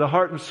now for the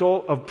heart and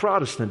soul of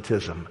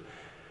Protestantism.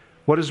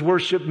 What does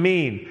worship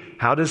mean?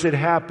 How does it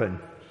happen?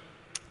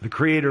 The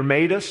Creator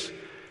made us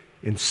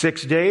in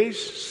 6 days.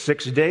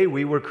 6th day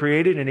we were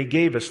created, and He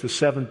gave us the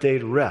 7th day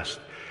to rest.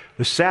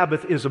 The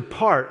Sabbath is a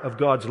part of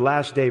God's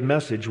last day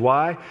message.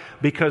 Why?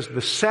 Because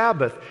the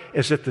Sabbath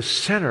is at the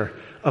center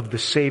of the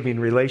saving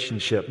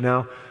relationship.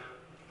 Now,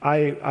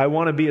 I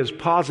want to be as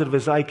positive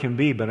as I can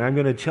be, but I'm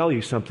going to tell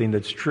you something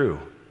that's true.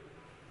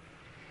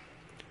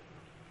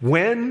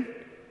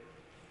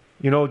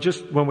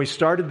 Just when we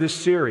started this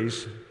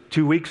series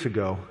 2 weeks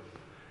ago,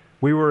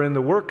 we were in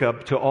the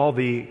workup to all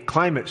the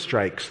climate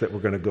strikes that were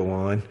going to go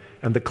on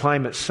and the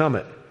climate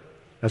summit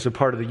as a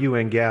part of the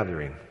UN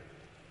gathering.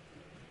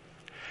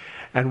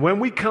 And when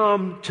we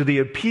come to the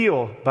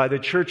appeal by the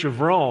Church of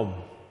Rome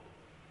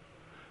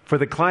for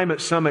the climate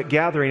summit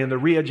gathering and the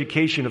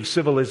re-education of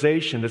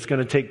civilization that's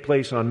going to take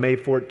place on May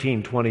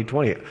 14,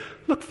 2020.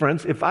 Look,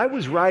 friends, if I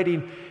was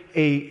writing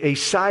a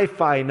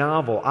sci-fi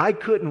novel, I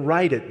couldn't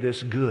write it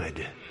this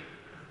good.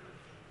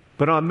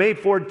 But on May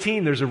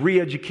 14, there's a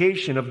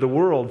re-education of the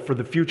world for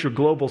the future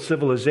global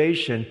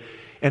civilization,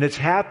 and it's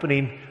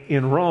happening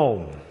in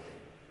Rome.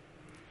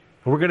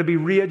 We're going to be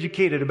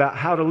re-educated about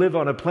how to live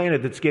on a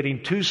planet that's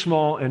getting too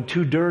small and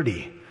too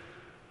dirty.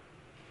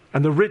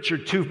 And the rich are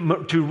too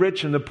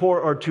rich and the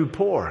poor are too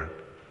poor.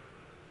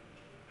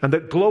 And the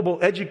global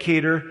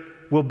educator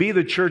will be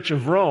the Church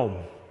of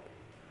Rome.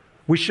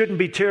 We shouldn't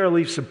be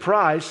terribly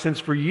surprised, since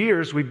for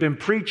years we've been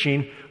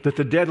preaching that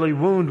the deadly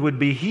wound would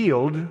be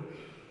healed.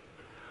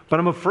 But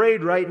I'm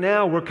afraid right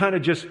now we're kind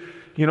of just,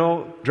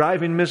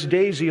 driving Miss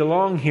Daisy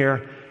along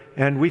here,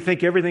 and we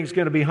think everything's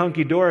going to be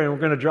hunky-dory and we're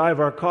going to drive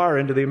our car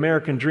into the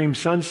American dream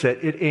sunset.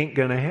 It ain't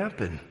going to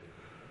happen.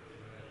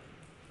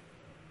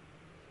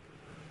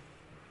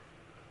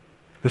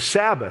 The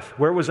Sabbath,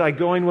 where was I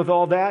going with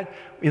all that?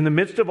 In the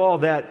midst of all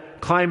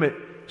that climate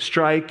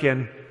strike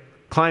and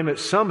climate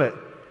summit,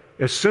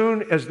 as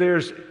soon as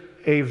there's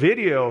a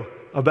video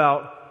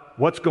about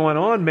what's going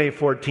on May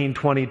 14,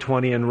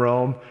 2020 in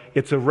Rome,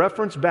 it's a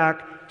reference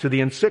back to the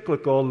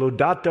encyclical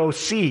Laudato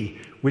Si,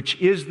 which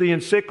is the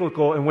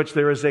encyclical in which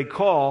there is a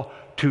call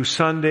to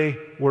Sunday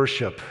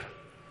worship.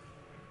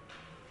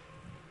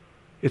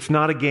 It's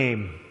not a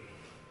game.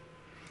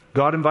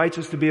 God invites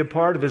us to be a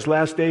part of His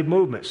last day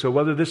movement. So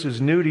whether this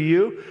is new to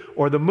you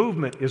or the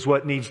movement is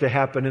what needs to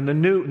happen, and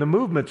the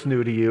movement's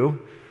new to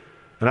you,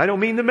 and I don't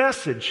mean the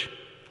message,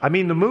 I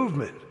mean the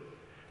movement.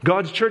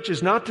 God's church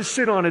is not to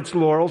sit on its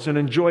laurels and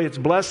enjoy its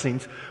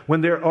blessings when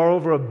there are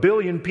over 1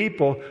 billion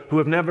people who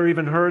have never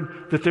even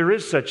heard that there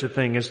is such a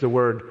thing as the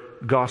word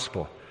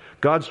gospel.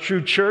 God's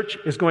true church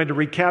is going to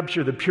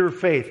recapture the pure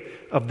faith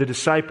of the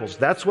disciples.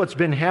 That's what's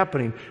been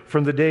happening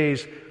from the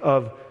days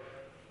of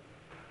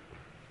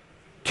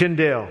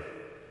Tyndale,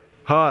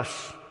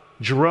 Huss,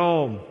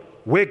 Jerome,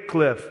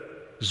 Wycliffe,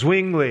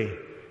 Zwingli.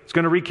 It's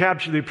going to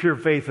recapture the pure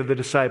faith of the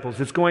disciples.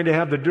 It's going to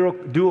have the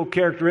dual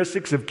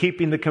characteristics of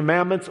keeping the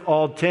commandments,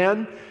 all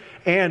 10,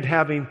 and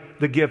having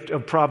the gift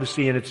of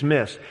prophecy in its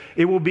midst.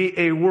 It will be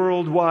a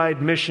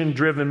worldwide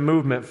mission-driven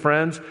movement,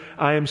 friends.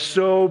 I am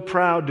so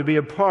proud to be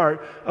a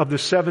part of the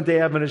Seventh-day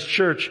Adventist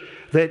Church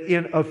that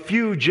in a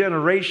few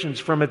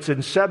generations from its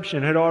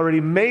inception had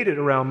already made it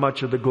around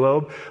much of the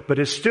globe, but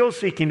is still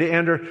seeking to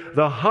enter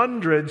the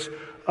hundreds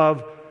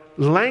of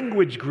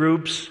language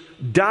groups,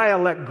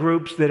 dialect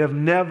groups that have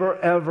never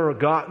ever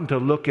gotten to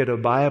look at a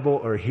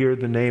Bible or hear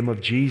the name of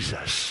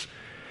Jesus.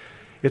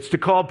 It's to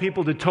call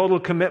people to total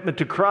commitment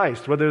to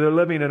Christ, whether they're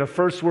living in a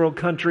first world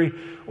country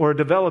or a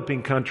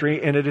developing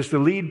country, and it is to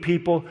lead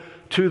people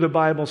to the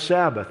Bible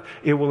Sabbath.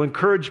 It will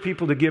encourage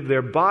people to give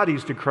their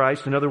bodies to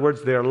Christ, in other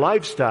words, their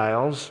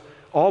lifestyles,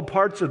 all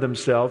parts of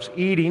themselves,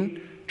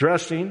 eating,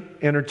 dressing,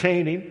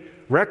 entertaining,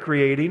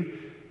 recreating,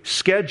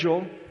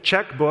 schedule,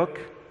 checkbook,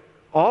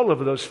 all of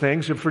those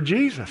things are for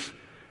Jesus.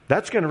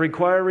 That's going to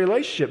require a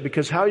relationship,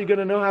 because how are you going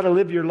to know how to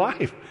live your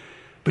life?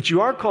 But you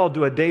are called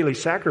to a daily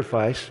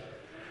sacrifice.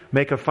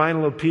 Make a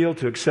final appeal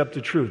to accept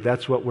the truth.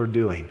 That's what we're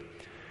doing.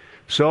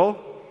 So,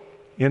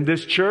 in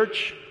this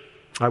church,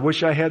 I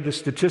wish I had the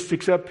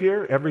statistics up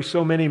here. Every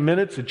so many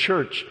minutes, a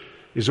church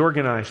is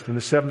organized in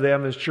the Seventh-day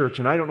Adventist Church.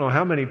 And I don't know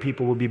how many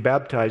people will be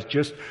baptized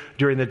just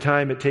during the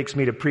time it takes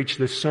me to preach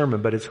this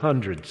sermon, but it's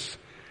hundreds.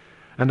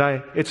 And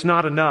it's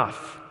not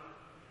enough.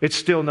 It's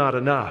still not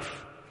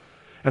enough.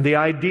 And the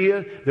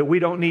idea that we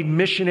don't need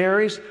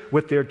missionaries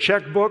with their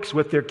checkbooks,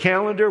 with their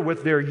calendar,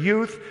 with their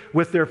youth,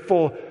 with their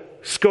full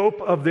scope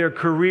of their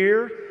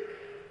career.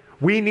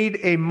 We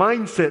need a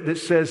mindset that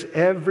says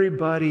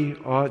everybody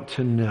ought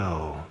to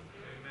know. Amen.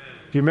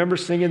 Do you remember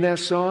singing that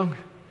song?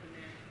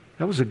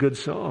 That was a good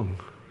song.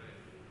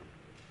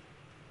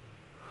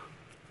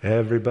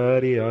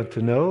 Everybody ought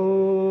to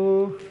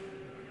know.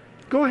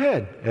 Go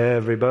ahead.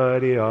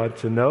 Everybody ought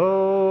to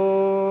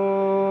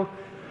know.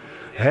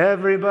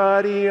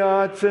 Everybody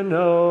ought to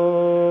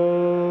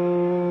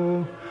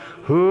know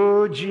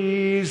who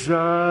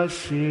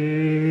Jesus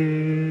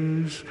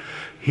is.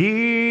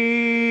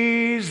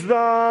 He's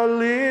the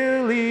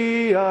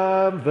lily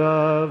of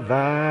the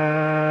valley.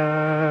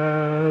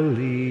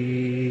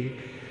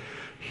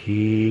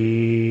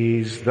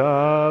 He's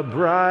the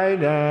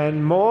bright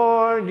and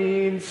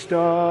morning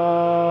star.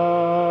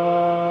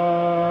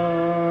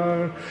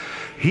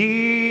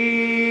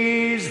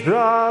 He's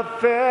the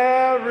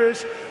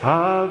fairest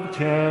of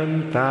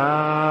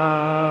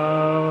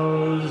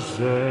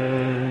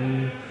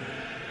 10,000.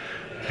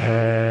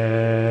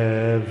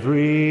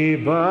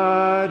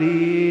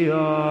 Everybody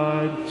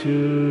ought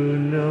to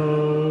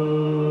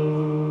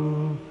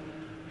know.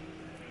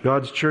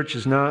 God's church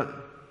is not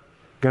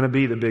going to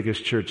be the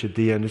biggest church at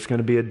the end. It's going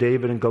to be a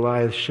David and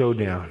Goliath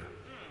showdown.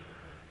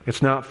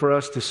 It's not for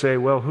us to say,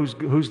 well,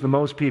 who's the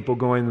most people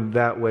going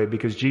that way?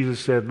 Because Jesus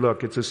said,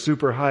 look, it's a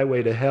super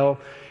highway to hell.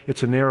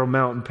 It's a narrow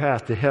mountain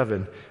path to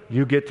heaven.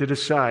 You get to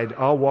decide.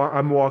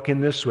 I'm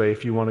walking this way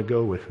if you want to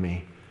go with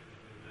me.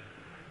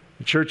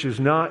 The church is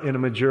not in a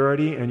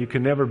majority, and you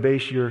can never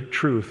base your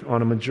truth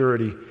on a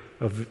majority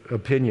of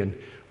opinion.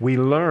 We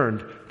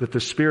learned that the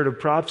spirit of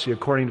prophecy,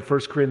 according to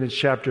 1 Corinthians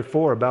chapter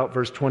 4, about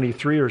verse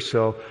 23 or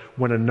so,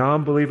 when a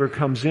non-believer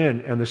comes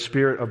in and the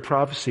spirit of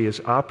prophecy is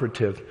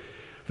operative,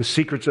 the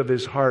secrets of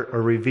his heart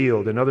are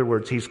revealed. In other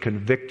words, he's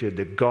convicted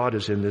that God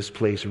is in this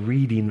place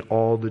reading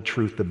all the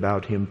truth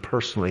about him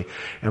personally.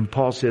 And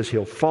Paul says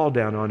he'll fall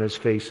down on his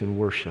face and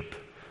worship.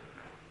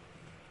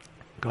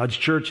 God's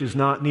church is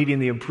not needing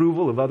the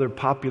approval of other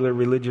popular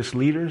religious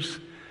leaders.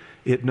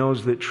 It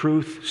knows that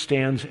truth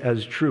stands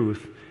as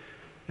truth,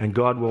 and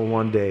God will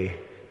one day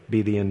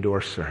be the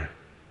endorser.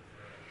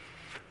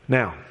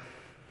 Now,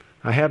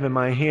 I have in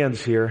my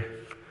hands here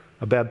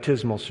a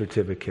baptismal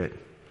certificate.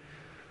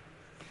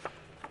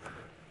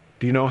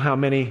 Do you know how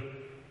many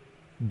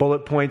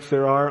bullet points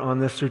there are on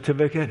this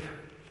certificate?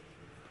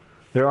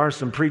 There are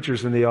some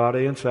preachers in the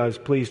audience. I was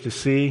pleased to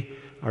see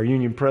our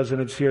union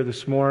president's here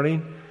this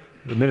morning.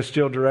 The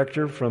ministerial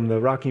director from the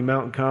Rocky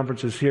Mountain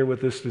Conference is here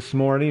with us this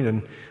morning,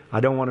 and I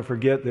don't want to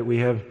forget that we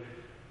have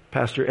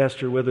Pastor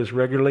Esther with us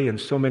regularly and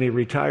so many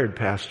retired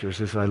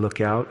pastors as I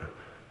look out.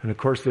 And of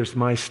course, there's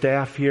my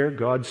staff here,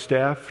 God's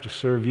staff, to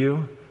serve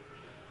you.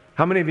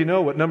 How many of you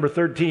know what number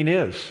 13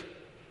 is?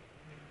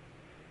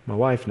 My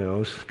wife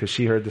knows because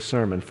she heard the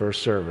sermon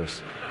first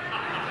service.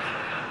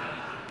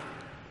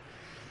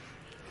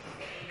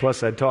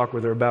 Plus, I'd talk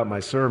with her about my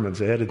sermons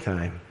ahead of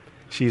time.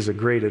 She's a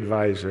great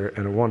advisor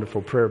and a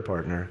wonderful prayer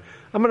partner.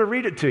 I'm going to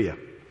read it to you.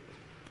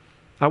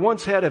 I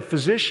once had a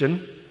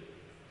physician,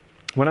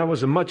 when I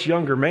was a much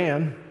younger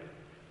man,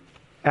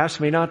 ask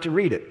me not to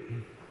read it.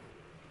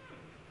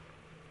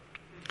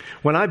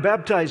 When I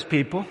baptize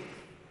people,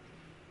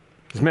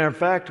 as a matter of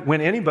fact,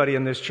 when anybody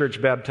in this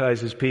church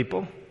baptizes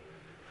people,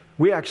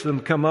 we ask them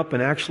to come up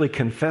and actually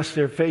confess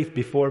their faith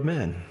before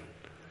men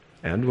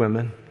and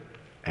women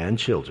and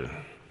children.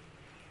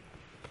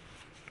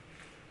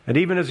 And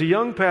even as a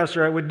young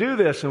pastor, I would do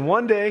this. And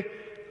one day,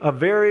 a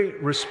very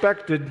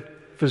respected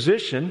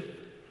physician,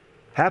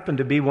 happened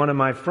to be one of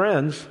my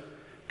friends,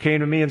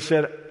 came to me and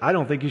said, I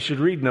don't think you should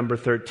read number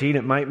 13.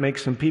 It might make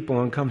some people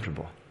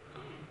uncomfortable.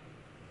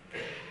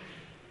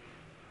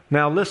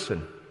 Now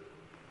listen,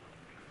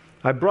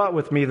 I brought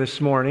with me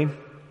this morning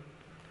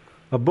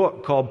a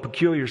book called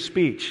Peculiar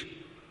Speech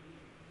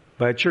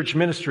by a church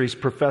ministries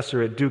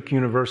professor at Duke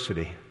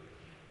University.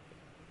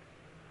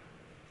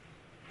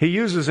 He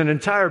uses an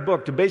entire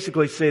book to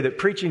basically say that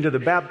preaching to the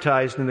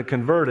baptized and the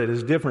converted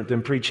is different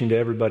than preaching to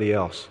everybody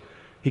else.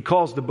 He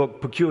calls the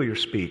book Peculiar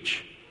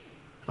Speech.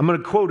 I'm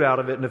going to quote out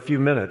of it in a few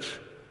minutes.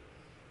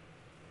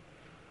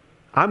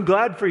 I'm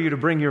glad for you to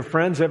bring your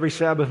friends every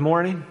Sabbath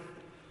morning,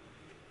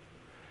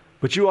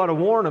 but you ought to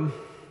warn them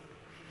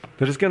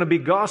that it's going to be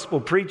gospel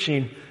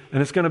preaching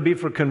and it's going to be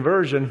for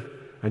conversion,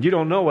 and you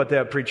don't know what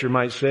that preacher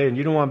might say and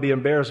you don't want to be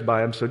embarrassed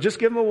by him, so just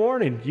give them a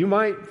warning. You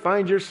might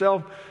find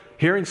yourself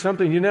hearing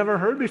something you never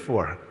heard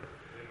before.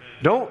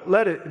 Don't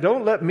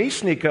let me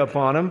sneak up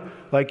on them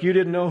like you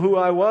didn't know who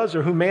I was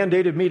or who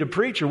mandated me to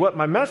preach or what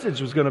my message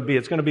was going to be.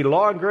 It's going to be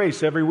law and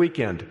grace every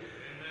weekend. Amen.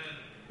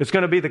 It's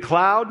going to be the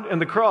cloud and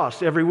the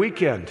cross every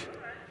weekend.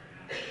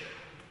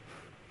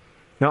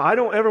 Now, I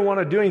don't ever want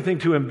to do anything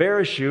to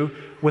embarrass you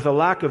with a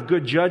lack of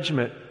good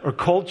judgment or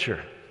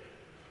culture.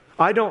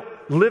 I don't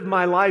live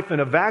my life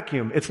in a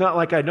vacuum. It's not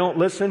like I don't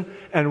listen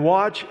and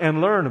watch and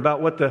learn about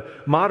what the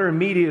modern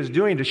media is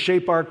doing to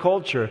shape our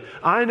culture.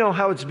 I know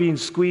how it's being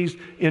squeezed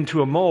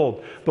into a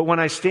mold. But when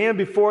I stand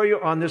before you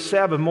on this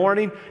Sabbath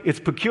morning, it's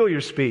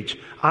peculiar speech.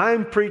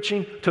 I'm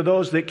preaching to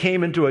those that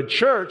came into a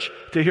church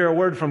to hear a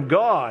word from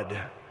God.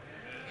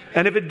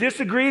 And if it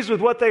disagrees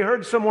with what they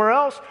heard somewhere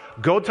else,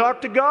 go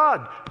talk to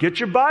God. Get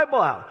your Bible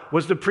out.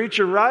 Was the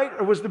preacher right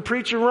or was the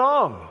preacher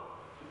wrong?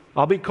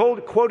 I'll be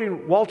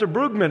quoting Walter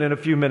Brueggemann in a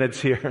few minutes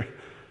here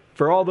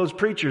for all those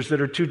preachers that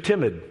are too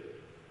timid.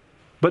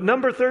 But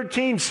number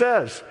 13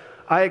 says,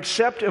 I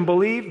accept and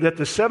believe that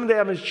the Seventh-day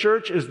Adventist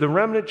Church is the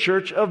remnant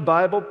church of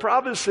Bible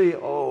prophecy.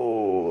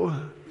 Oh,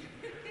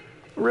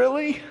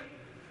 really?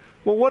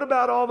 Well, what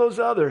about all those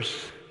others?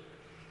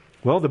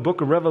 Well, the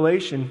book of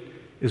Revelation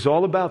is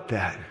all about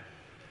that.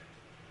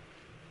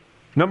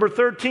 Number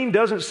 13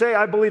 doesn't say,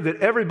 I believe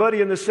that everybody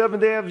in the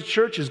Seventh-day Adventist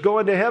Church is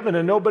going to heaven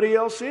and nobody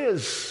else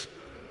is.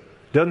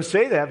 Doesn't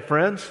say that,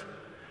 friends.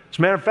 As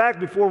a matter of fact,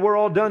 before we're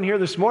all done here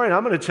this morning,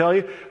 I'm going to tell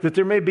you that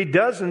there may be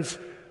dozens,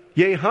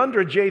 yea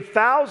hundreds, yea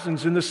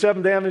thousands in the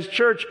Seventh-day Adventist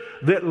Church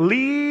that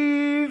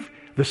leave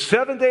the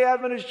Seventh-day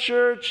Adventist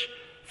Church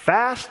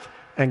fast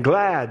and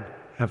glad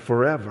and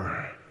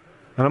forever.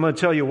 And I'm going to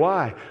tell you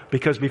why.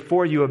 Because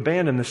before you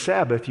abandon the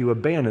Sabbath, you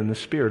abandon the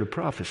spirit of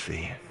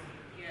prophecy.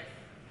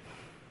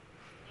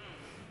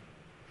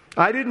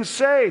 I didn't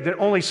say that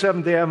only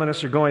Seventh-day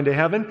Adventists are going to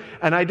heaven,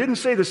 and I didn't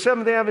say the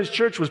Seventh-day Adventist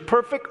Church was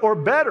perfect or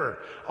better.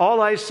 All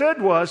I said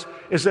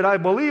is that I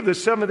believe the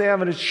Seventh-day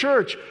Adventist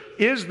Church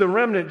is the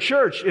remnant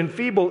church,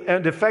 enfeebled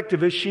and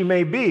defective as she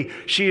may be.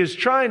 She is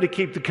trying to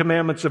keep the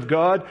commandments of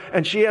God,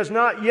 and she has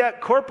not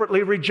yet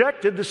corporately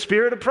rejected the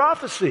spirit of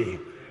prophecy.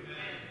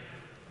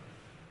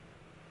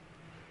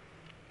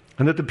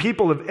 And that the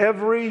people of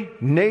every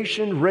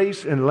nation,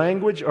 race, and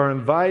language are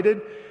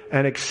invited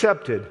and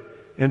accepted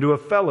into a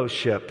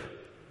fellowship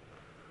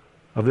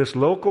of this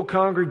local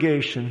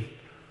congregation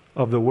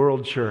of the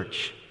world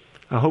church.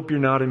 I hope you're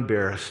not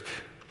embarrassed.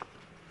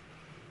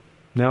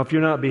 Now, if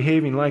you're not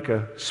behaving like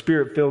a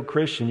spirit-filled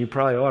Christian, you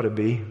probably ought to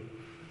be.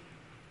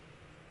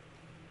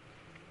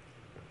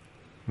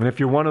 And if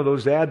you're one of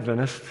those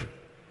Adventists,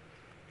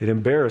 it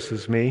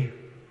embarrasses me.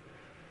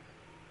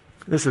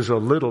 This is a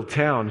little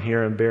town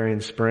here in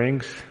Berrien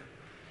Springs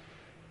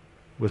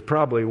with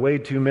probably way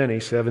too many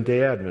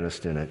Seventh-day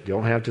Adventists in it. You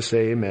don't have to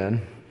say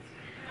amen.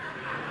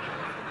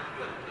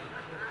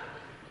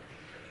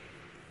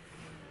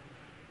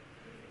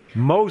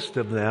 Most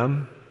of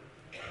them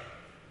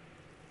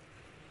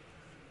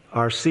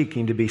are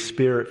seeking to be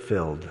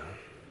Spirit-filled.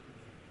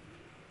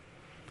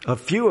 A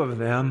few of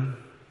them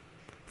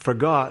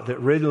forgot that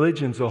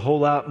religion's a whole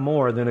lot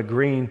more than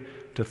agreeing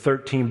to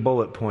 13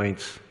 bullet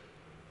points.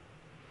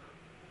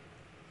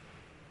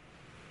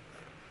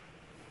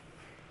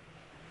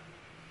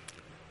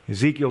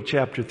 Ezekiel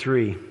chapter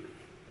 3.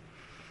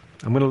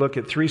 I'm going to look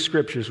at 3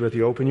 scriptures with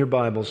you. Open your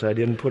Bibles. I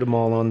didn't put them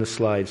all on the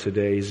slides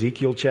today.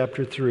 Ezekiel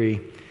chapter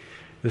 3.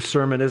 This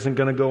sermon isn't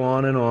going to go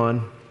on and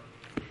on,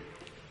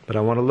 but I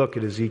want to look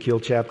at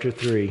Ezekiel chapter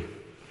 3.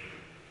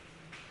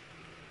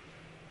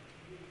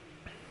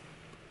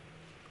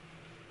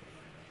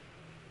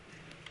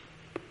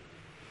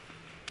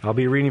 I'll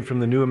be reading from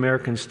the New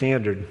American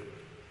Standard.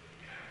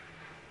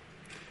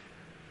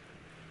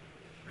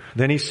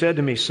 Then he said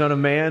to me, Son of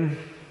man,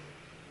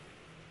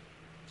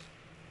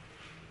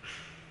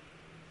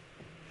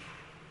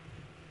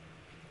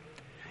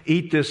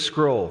 eat this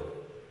scroll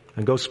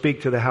and go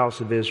speak to the house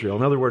of Israel.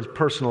 In other words,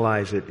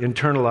 personalize it,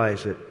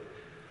 internalize it.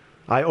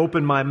 I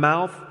opened my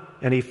mouth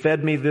and he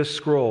fed me this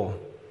scroll.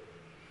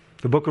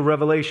 The book of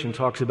Revelation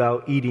talks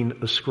about eating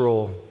a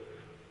scroll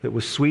that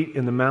was sweet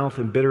in the mouth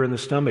and bitter in the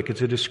stomach.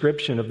 It's a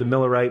description of the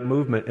Millerite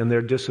movement and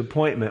their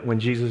disappointment when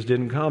Jesus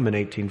didn't come in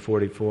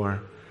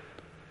 1844.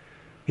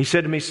 He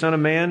said to me, Son of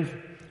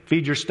man,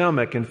 feed your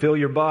stomach and fill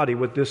your body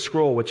with this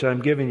scroll which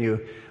I'm giving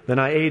you. Then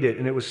I ate it,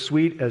 and it was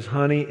sweet as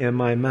honey in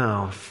my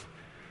mouth.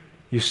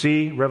 You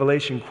see,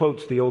 Revelation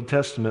quotes the Old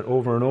Testament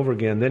over and over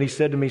again. Then he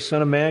said to me,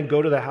 Son of man,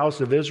 go to the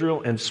house of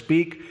Israel and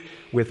speak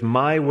with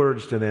my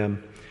words to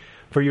them.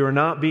 For you are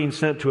not being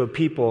sent to a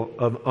people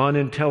of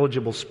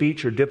unintelligible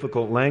speech or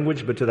difficult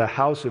language, but to the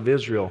house of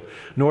Israel,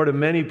 nor to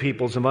many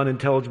peoples of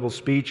unintelligible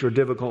speech or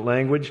difficult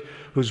language,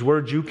 whose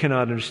words you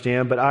cannot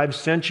understand, but I've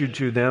sent you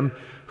to them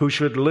who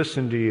should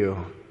listen to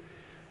you.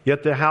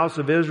 Yet the house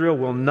of Israel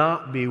will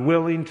not be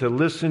willing to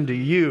listen to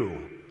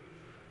you,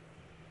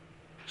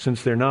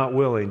 since they're not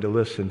willing to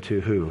listen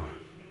to who?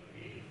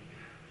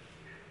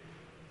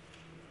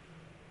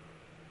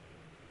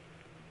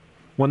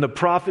 When the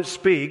prophet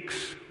speaks,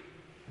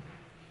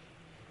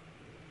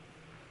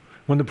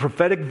 when the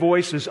prophetic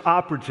voice is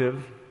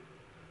operative,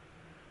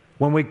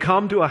 when we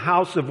come to a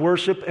house of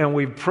worship and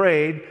we've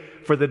prayed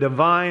for the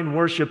divine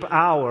worship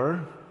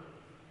hour,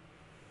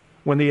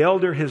 when the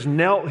elder has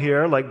knelt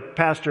here, like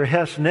Pastor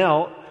Hess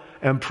knelt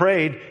and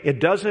prayed, it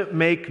doesn't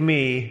make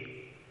me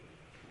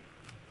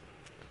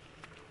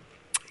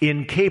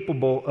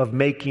incapable of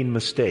making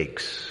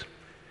mistakes.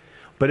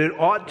 But it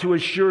ought to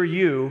assure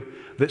you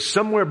that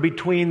somewhere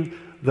between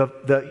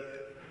the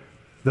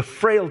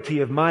frailty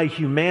of my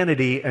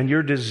humanity and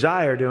your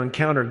desire to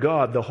encounter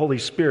God, the Holy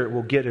Spirit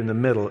will get in the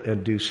middle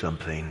and do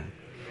something.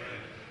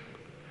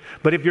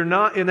 But if you're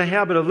not in the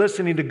habit of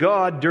listening to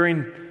God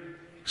during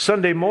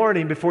Sunday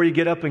morning before you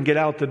get up and get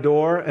out the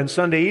door, and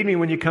Sunday evening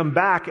when you come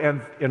back,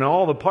 and in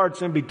all the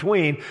parts in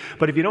between,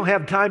 but if you don't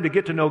have time to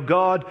get to know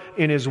God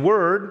in His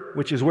Word,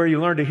 which is where you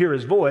learn to hear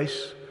His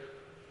voice,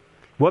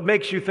 what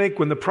makes you think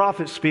when the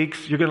prophet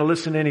speaks you're going to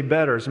listen any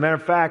better? As a matter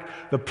of fact,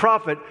 the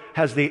prophet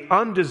has the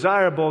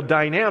undesirable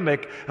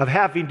dynamic of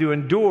having to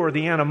endure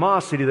the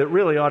animosity that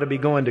really ought to be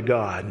going to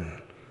God.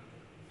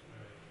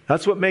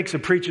 That's what makes a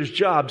preacher's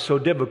job so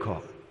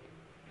difficult.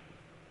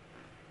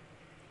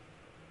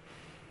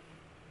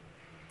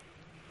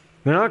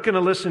 They're not going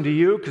to listen to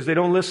you because they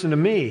don't listen to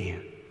me.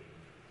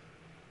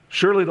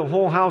 Surely the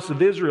whole house of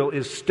Israel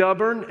is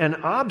stubborn and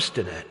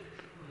obstinate.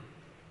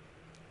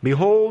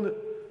 Behold,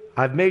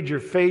 I've made your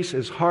face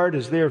as hard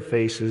as their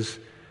faces,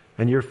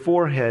 and your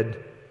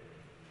forehead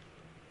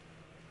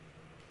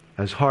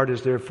as hard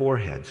as their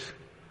foreheads.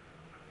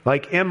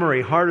 Like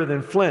emery, harder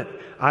than flint,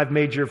 I've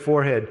made your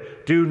forehead.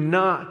 Do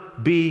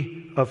not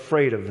be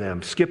afraid of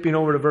them. Skipping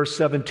over to verse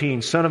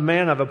 17. Son of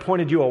man, I've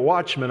appointed you a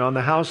watchman on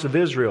the house of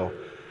Israel.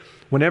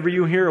 Whenever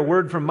you hear a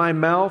word from my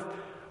mouth,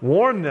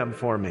 warn them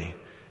for me.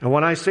 And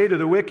when I say to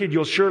the wicked,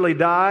 you'll surely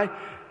die,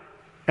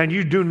 and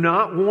you do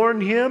not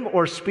warn him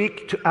or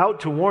speak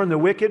out to warn the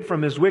wicked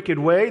from his wicked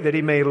way, that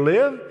he may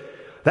live,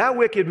 that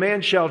wicked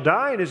man shall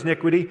die in his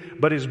iniquity,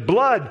 but his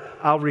blood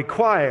I'll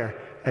require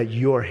at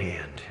your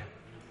hand.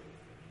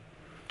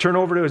 Turn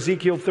over to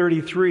Ezekiel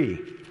 33.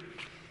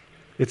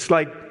 It's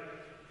like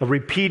a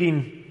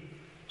repeating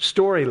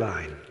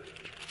storyline.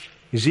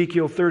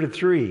 Ezekiel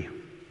 33.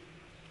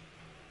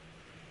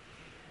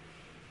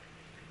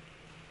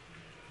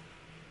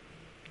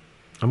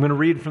 I'm going to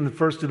read from the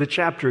first of the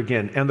chapter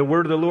again. And the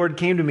word of the Lord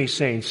came to me,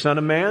 saying, Son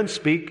of man,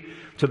 speak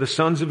to the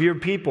sons of your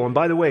people. And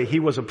by the way, he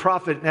was a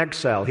prophet in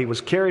exile. He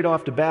was carried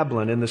off to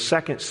Babylon in the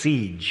second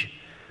siege.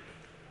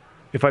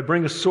 If I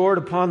bring a sword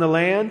upon the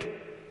land,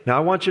 now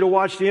I want you to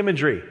watch the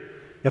imagery.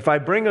 If I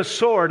bring a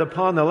sword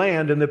upon the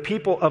land, and the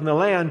people of the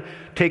land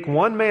take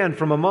one man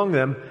from among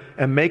them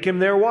and make him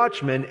their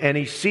watchman, and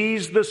he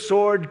sees the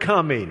sword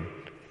coming,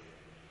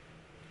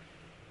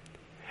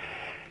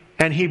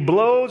 and he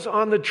blows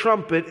on the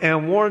trumpet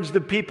and warns the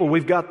people,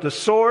 we've got the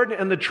sword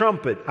and the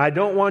trumpet. I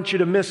don't want you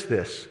to miss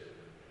this.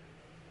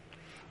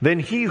 Then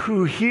he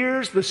who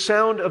hears the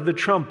sound of the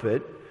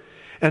trumpet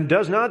and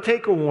does not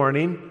take a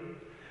warning,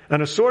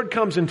 and a sword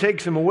comes and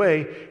takes him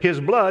away, his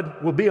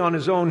blood will be on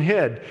his own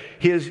head.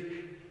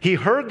 He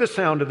heard the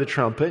sound of the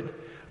trumpet,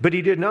 but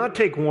he did not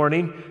take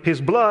warning. His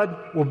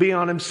blood will be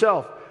on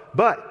himself.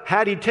 But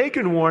had he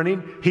taken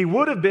warning, he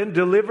would have been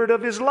delivered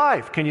of his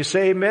life. Can you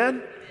say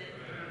amen?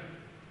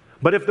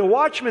 But if the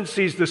watchman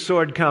sees the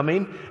sword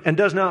coming and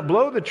does not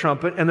blow the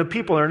trumpet, and the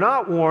people are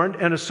not warned,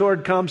 and a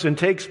sword comes and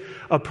takes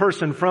a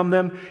person from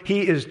them,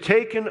 he is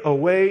taken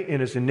away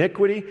in his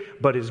iniquity,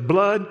 but his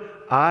blood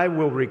I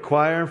will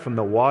require from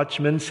the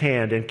watchman's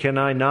hand. And can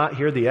I not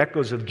hear the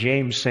echoes of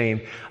James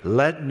saying,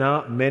 let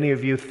not many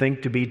of you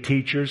think to be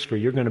teachers, for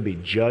you're going to be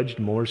judged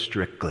more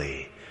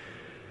strictly.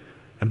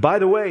 And by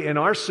the way, in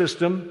our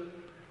system,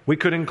 we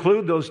could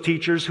include those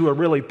teachers who are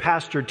really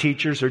pastor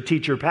teachers or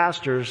teacher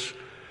pastors,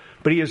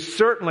 but he is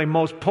certainly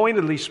most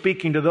pointedly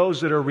speaking to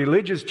those that are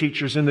religious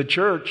teachers in the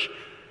church.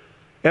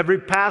 Every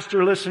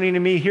pastor listening to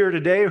me here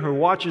today who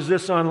watches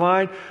this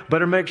online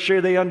better make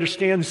sure they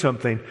understand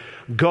something.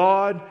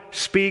 God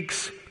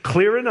speaks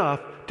clear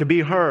enough to be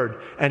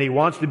heard, and He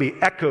wants to be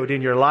echoed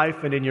in your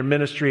life and in your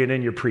ministry and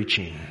in your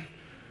preaching.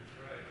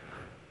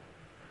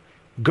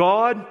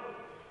 God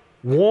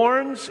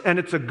warns, and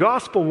it's a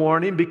gospel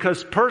warning,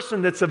 because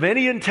person that's of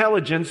any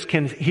intelligence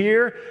can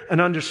hear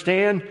and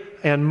understand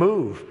and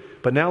move.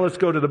 But now let's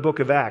go to the book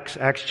of Acts,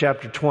 Acts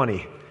chapter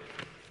 20.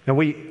 And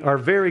we are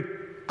very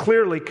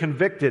clearly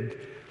convicted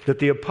that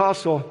the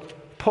Apostle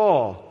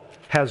Paul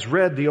has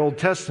read the Old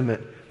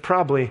Testament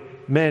probably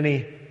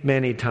many,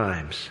 many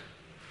times.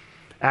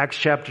 Acts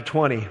chapter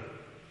 20.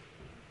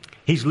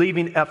 He's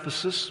leaving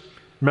Ephesus.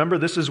 Remember,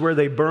 this is where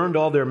they burned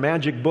all their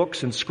magic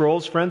books and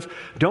scrolls, friends.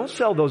 Don't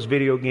sell those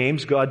video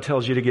games God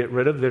tells you to get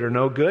rid of that are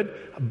no good.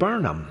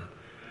 Burn them.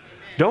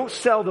 Don't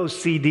sell those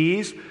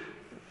CDs.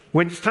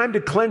 When it's time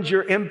to cleanse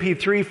your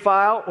MP3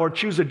 file or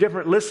choose a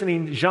different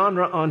listening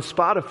genre on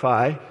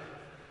Spotify,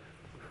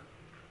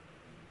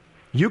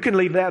 you can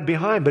leave that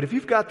behind. But if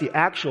you've got the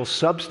actual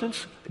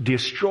substance,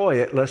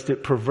 destroy it lest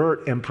it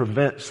pervert and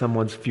prevent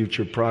someone's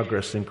future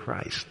progress in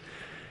Christ.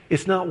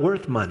 It's not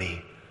worth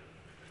money.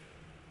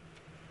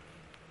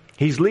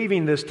 He's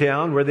leaving this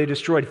town where they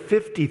destroyed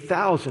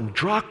 50,000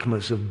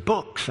 drachmas of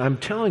books. I'm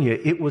telling you,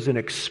 it was an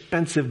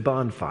expensive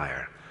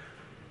bonfire.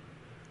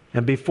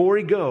 And before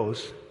he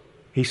goes,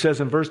 he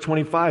says in verse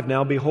 25,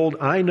 now behold,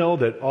 I know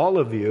that all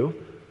of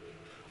you,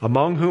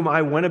 among whom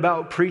I went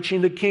about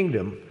preaching the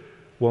kingdom,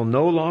 will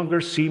no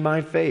longer see my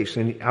face.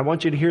 And I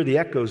want you to hear the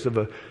echoes of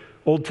an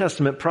Old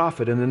Testament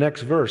prophet in the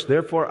next verse.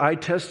 Therefore I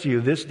test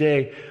you this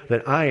day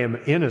that I am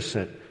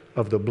innocent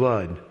of the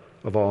blood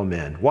of all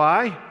men.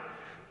 Why?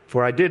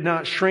 For I did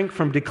not shrink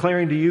from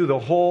declaring to you the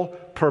whole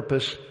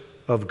purpose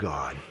of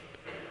God.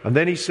 And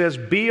then he says,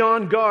 be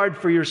on guard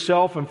for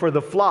yourself and for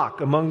the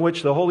flock among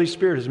which the Holy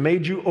Spirit has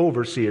made you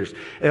overseers,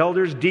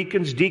 elders,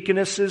 deacons,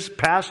 deaconesses,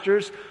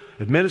 pastors,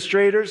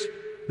 administrators.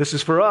 This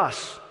is for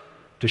us,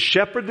 to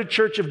shepherd the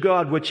church of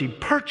God, which He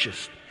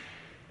purchased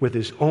with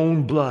His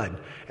own blood.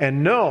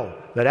 And know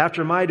that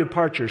after my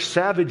departure,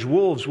 savage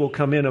wolves will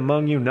come in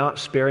among you, not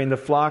sparing the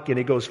flock. And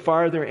he goes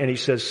farther and he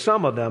says,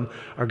 some of them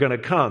are going to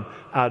come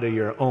out of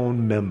your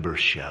own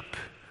membership.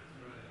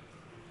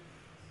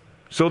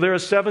 So they're a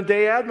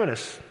Seventh-day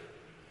Adventist.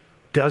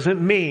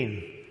 Doesn't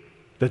mean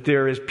that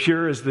they're as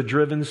pure as the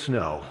driven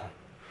snow.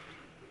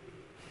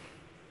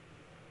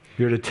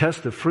 You're to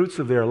test the fruits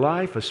of their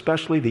life,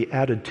 especially the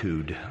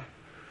attitude.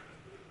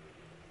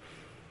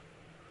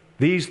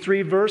 These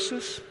 3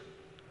 verses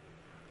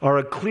are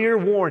a clear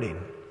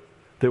warning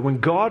that when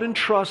God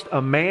entrusts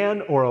a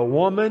man or a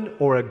woman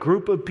or a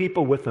group of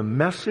people with a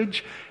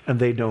message and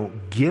they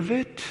don't give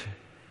it,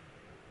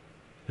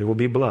 there will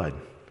be blood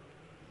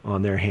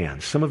on their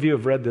hands. Some of you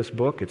have read this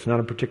book. It's not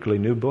a particularly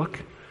new book.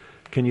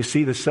 Can you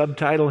see the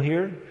subtitle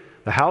here?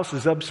 The house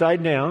is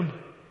upside down,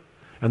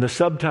 and the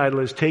subtitle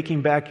is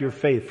Taking Back Your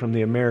Faith from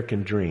the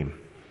American Dream.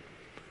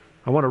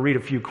 I want to read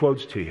a few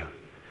quotes to you.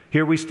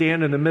 Here we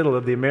stand in the middle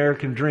of the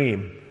American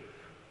dream.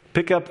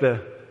 Pick up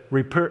the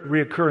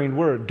reoccurring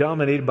word,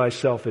 dominated by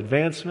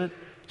self-advancement,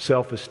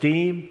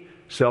 self-esteem,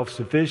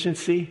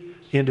 self-sufficiency,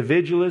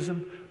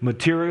 individualism,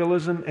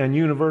 materialism, and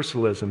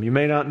universalism. You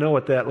may not know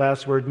what that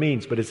last word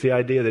means, but it's the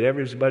idea that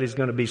everybody's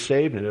going to be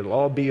saved and it'll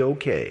all be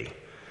okay.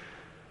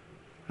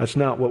 That's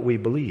not what we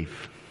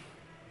believe,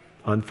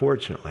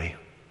 unfortunately.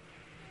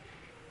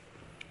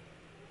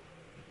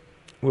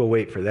 We'll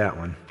wait for that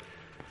one.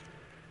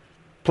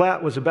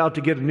 Platt was about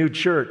to get a new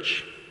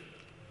church.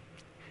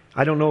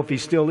 I don't know if he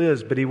still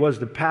is, but he was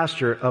the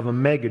pastor of a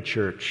mega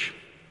church,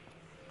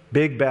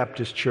 big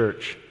Baptist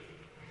church.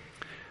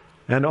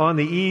 And on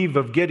the eve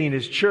of getting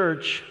his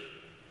church,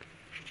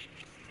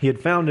 he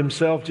had found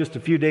himself just a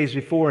few days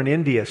before in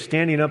India,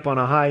 standing up on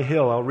a high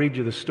hill. I'll read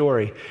you the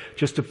story.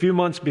 Just a few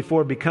months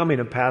before becoming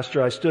a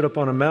pastor, I stood up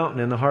on a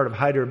mountain in the heart of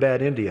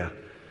Hyderabad, India.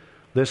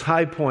 This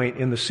high point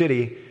in the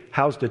city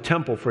housed a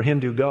temple for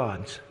Hindu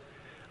gods.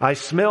 I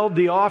smelled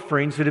the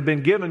offerings that had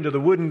been given to the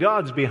wooden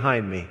gods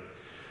behind me.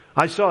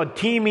 I saw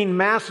teeming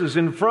masses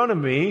in front of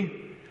me,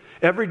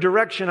 Every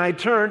direction I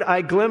turned,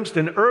 I glimpsed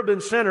an urban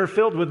center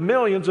filled with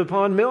millions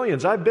upon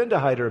millions. I've been to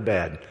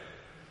Hyderabad.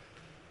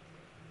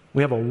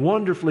 We have a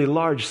wonderfully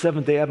large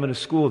Seventh-day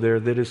Adventist school there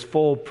that is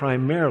full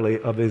primarily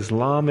of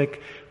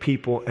Islamic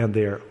people, and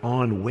they're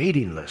on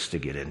waiting lists to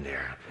get in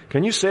there.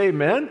 Can you say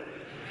amen?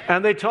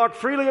 And they talk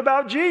freely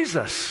about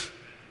Jesus.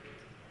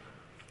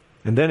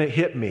 And then it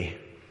hit me.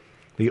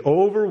 The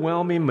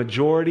overwhelming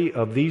majority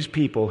of these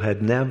people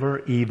had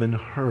never even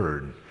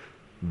heard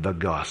the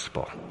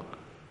gospel.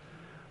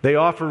 They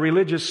offer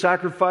religious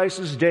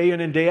sacrifices day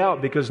in and day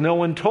out because no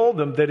one told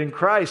them that in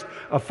Christ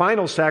a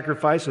final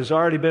sacrifice has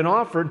already been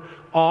offered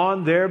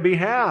on their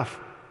behalf.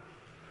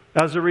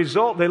 As a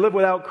result, they live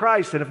without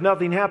Christ, and if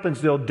nothing happens,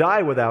 they'll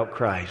die without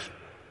Christ.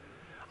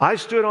 I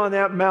stood on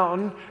that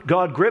mountain,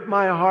 God gripped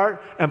my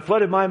heart and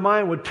flooded my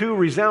mind with two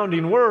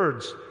resounding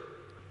words.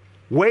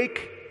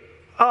 Wake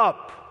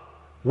up.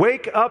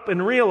 Wake up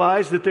and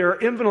realize that there are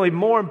infinitely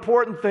more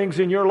important things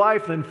in your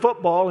life than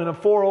football and a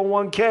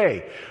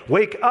 401k.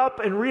 Wake up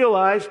and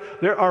realize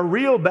there are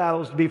real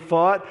battles to be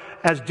fought,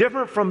 as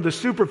different from the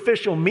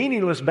superficial,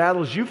 meaningless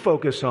battles you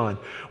focus on.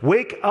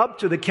 Wake up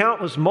to the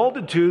countless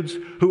multitudes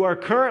who are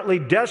currently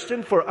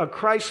destined for a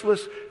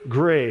Christless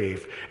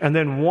grave. And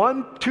then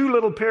two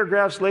little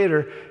paragraphs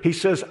later, he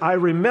says, I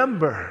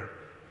remember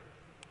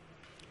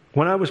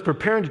when I was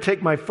preparing to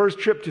take my first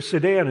trip to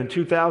Sudan in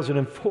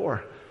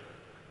 2004.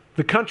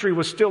 The country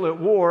was still at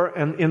war,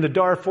 and in the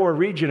Darfur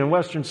region in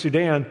western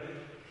Sudan,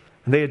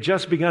 they had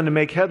just begun to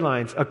make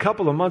headlines. A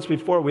couple of months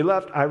before we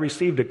left, I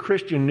received a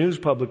Christian news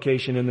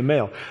publication in the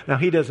mail. Now,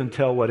 he doesn't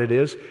tell what it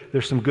is.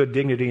 There's some good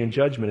dignity and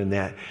judgment in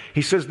that.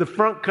 He says the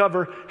front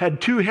cover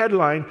had two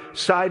headlines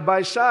side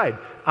by side.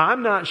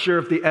 I'm not sure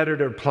if the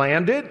editor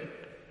planned it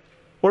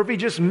or if he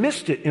just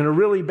missed it in a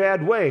really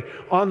bad way.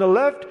 On the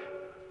left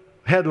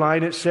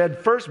headline, it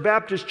said, First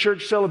Baptist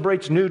Church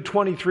celebrates new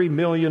 $23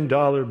 million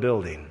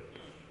building.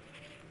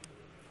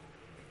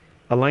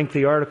 A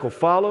lengthy article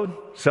followed,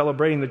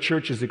 celebrating the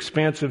church's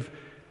expansive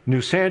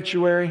new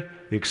sanctuary,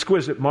 the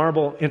exquisite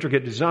marble,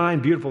 intricate design,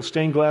 beautiful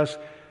stained glass.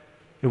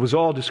 It was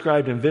all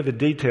described in vivid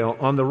detail.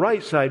 On the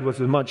right side was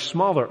a much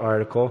smaller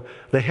article.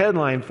 The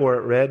headline for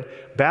it read,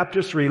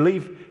 Baptist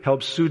Relief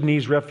Helps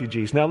Sudanese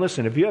Refugees. Now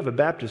listen, if you have a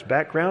Baptist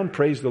background,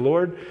 praise the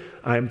Lord.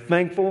 I am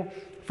thankful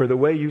for the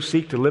way you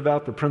seek to live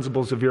out the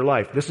principles of your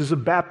life. This is a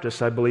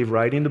Baptist, I believe,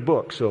 writing the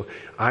book, so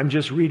I'm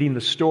just reading the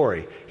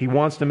story. He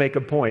wants to make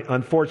a point.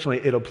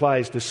 Unfortunately, it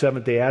applies to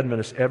Seventh-day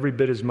Adventists every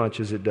bit as much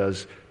as it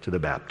does to the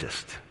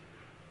Baptist.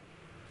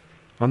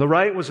 On the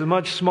right was a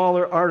much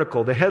smaller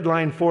article. The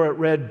headline for it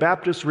read,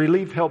 Baptist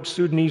Relief Helps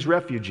Sudanese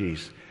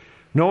Refugees.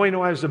 Knowing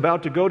I was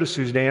about to go to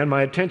Sudan,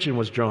 my attention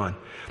was drawn.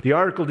 The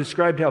article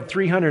described how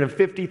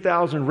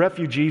 350,000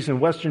 refugees in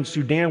Western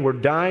Sudan were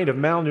dying of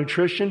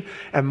malnutrition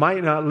and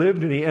might not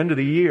live to the end of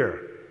the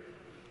year.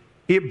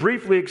 It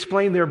briefly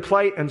explained their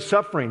plight and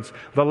sufferings.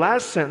 The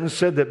last sentence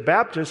said that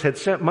Baptists had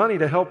sent money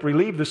to help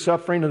relieve the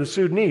suffering of the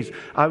Sudanese.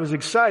 I was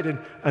excited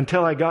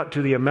until I got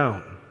to the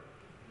amount.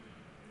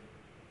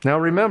 Now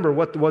remember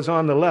what was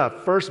on the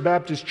left. First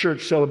Baptist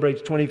Church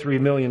celebrates $23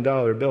 million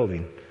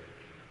building.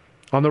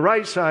 On the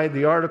right side,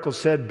 the article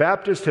said,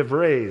 Baptists have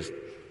raised,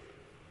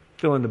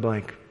 fill in the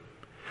blank.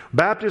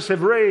 Baptists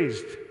have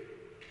raised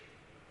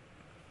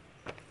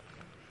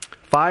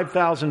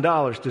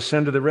 $5,000 to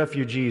send to the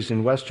refugees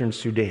in Western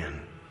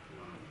Sudan.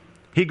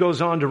 He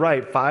goes on to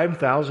write,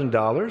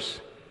 $5,000?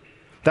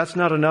 That's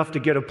not enough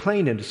to get a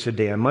plane into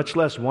Sudan, much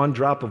less one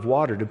drop of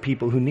water to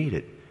people who need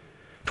it.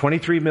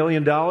 $23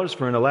 million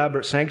for an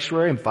elaborate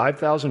sanctuary and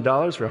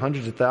 $5,000 for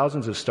hundreds of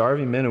thousands of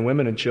starving men and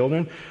women and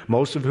children,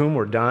 most of whom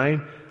were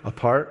dying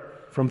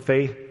apart from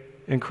faith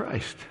in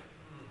Christ.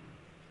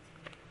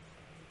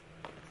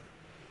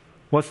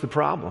 What's the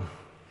problem?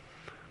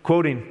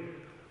 Quoting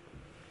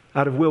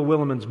out of Will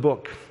Williman's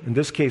book, in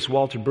this case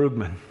Walter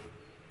Brueggemann,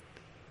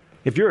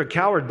 if you're a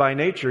coward by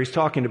nature, he's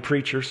talking to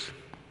preachers,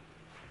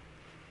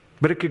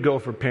 but it could go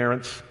for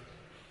parents.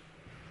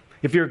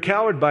 If you're a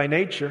coward by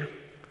nature,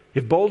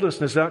 if boldness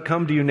does not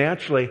come to you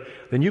naturally,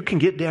 then you can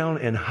get down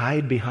and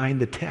hide behind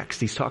the text.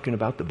 He's talking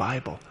about the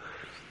Bible.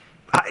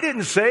 I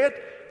didn't say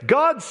it.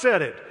 God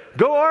said it.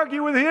 Go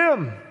argue with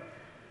Him.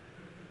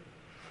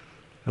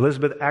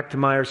 Elizabeth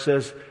Achtemeyer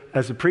says,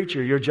 as a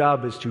preacher, your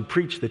job is to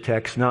preach the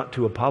text, not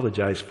to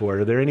apologize for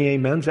it. Are there any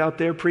amens out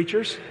there,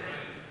 preachers?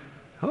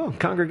 Oh,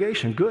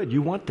 congregation, good.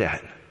 You want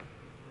that.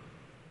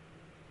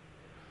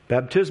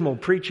 Baptismal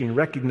preaching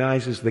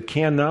recognizes the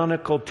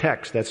canonical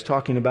text that's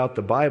talking about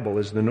the Bible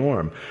as the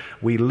norm.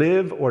 We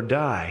live or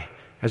die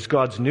as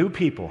God's new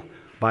people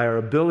by our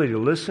ability to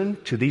listen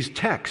to these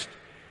texts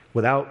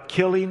without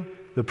killing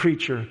the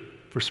preacher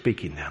for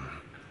speaking them.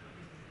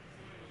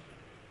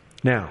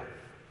 Now,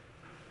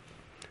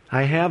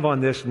 I have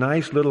on this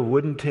nice little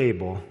wooden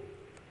table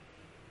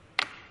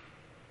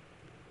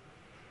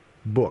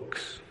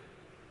books.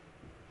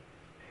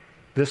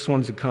 This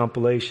one's a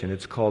compilation.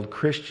 It's called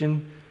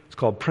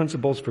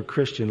Principles for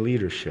Christian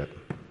Leadership.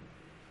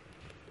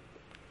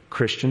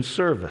 Christian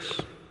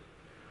Service.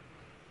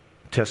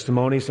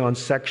 Testimonies on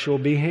Sexual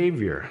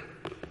Behavior.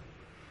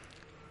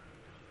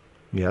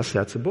 Yes,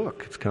 that's a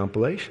book. It's a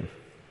compilation.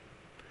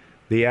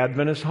 The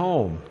Adventist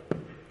Home.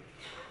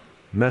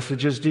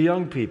 Messages to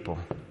Young People.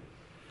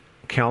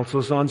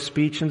 Counsels on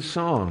Speech and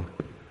Song.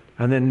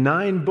 And then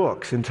 9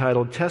 books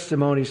entitled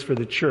Testimonies for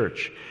the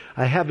Church.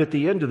 I have at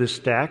the end of the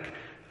stack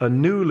a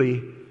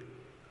newly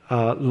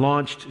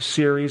launched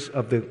series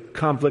of the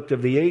Conflict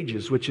of the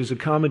Ages, which is a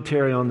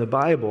commentary on the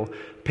Bible,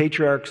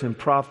 Patriarchs and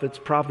Prophets,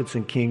 Prophets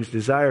and Kings,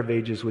 Desire of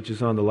Ages, which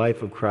is on the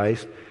life of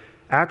Christ,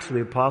 Acts of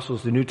the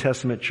Apostles, the New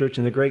Testament Church,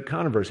 and the Great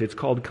Controversy. It's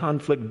called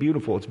Conflict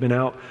Beautiful. It's been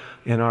out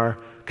in our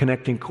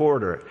Connecting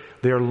Corridor.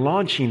 They're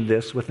launching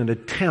this with an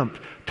attempt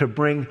to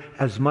bring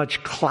as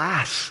much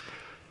class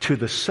to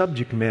the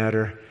subject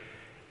matter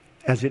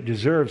as it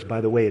deserves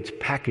by the way it's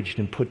packaged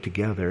and put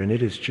together. And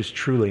it is just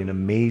truly an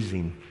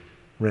amazing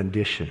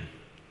rendition.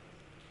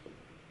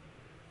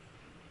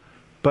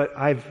 But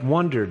I've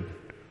wondered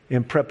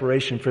in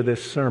preparation for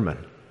this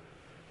sermon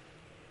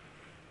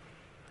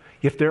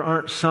if there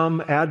aren't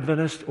some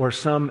Adventist or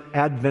some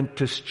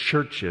Adventist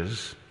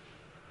churches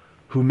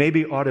who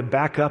maybe ought to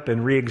back up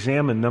and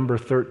re-examine number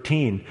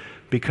 13,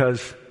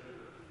 because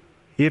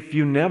if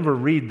you never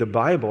read the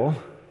Bible,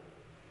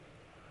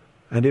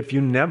 and if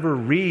you never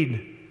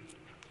read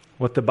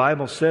what the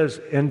Bible says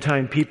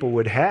end-time people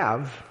would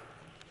have,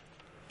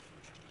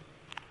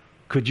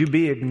 could you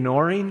be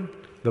ignoring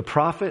the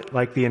prophet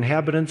like the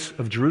inhabitants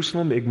of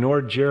Jerusalem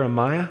ignored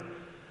Jeremiah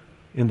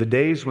in the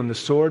days when the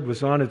sword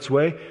was on its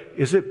way?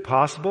 Is it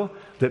possible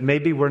that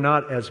maybe we're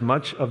not as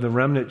much of the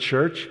remnant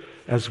church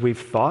as we've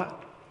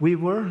thought we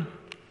were?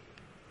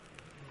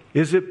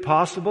 Is it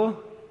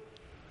possible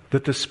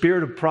that the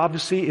spirit of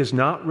prophecy is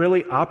not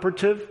really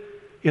operative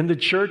in the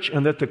church,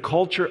 and that the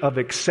culture of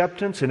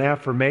acceptance and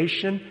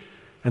affirmation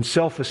and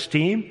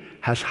self-esteem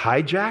has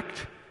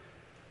hijacked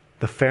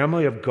the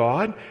family of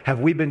God? Have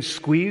we been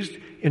squeezed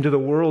into the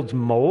world's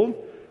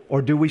mold?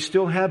 Or do we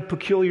still have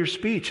peculiar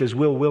speech, as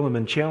Will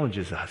Willimon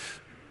challenges us?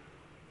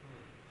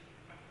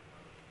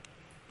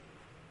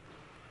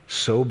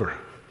 Sober.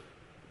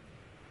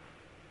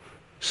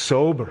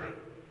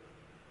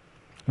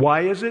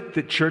 Why is it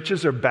that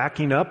churches are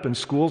backing up and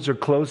schools are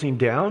closing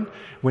down?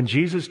 When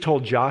Jesus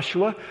told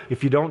Joshua,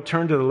 if you don't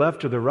turn to the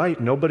left or the right,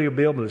 nobody will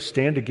be able to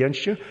stand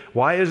against you.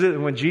 Why is it that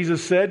when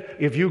Jesus said,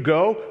 if you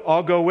go,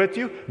 I'll go with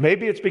you?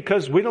 Maybe it's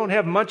because we don't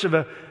have much of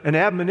an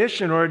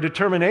admonition or a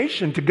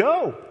determination to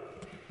go.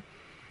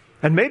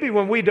 And maybe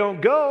when we don't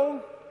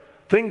go,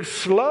 things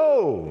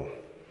slow.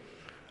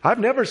 I've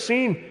never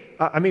seen,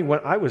 when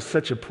I was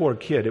such a poor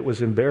kid, it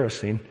was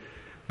embarrassing,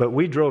 but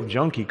we drove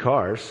junky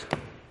cars.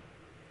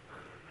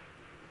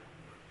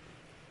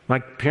 My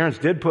parents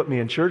did put me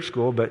in church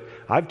school, but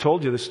I've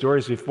told you the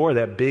stories before,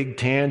 that big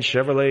tan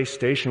Chevrolet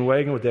station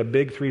wagon with that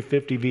big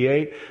 350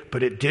 V8,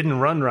 but it didn't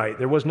run right.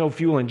 There was no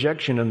fuel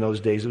injection in those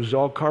days. It was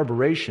all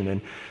carburation,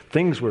 and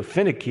things were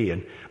finicky.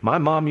 And my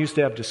mom used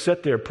to have to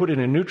sit there, put it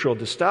in neutral at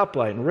the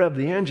stoplight and rev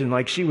the engine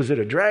like she was at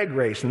a drag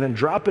race, and then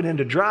drop it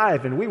into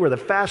drive, and we were the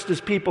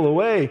fastest people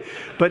away.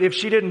 But if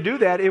she didn't do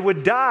that, it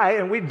would die,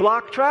 and we'd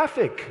block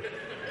traffic.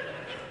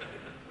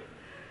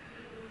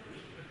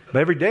 But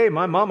every day,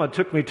 my mama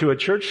took me to a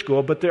church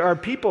school, but there are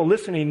people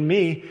listening to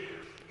me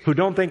who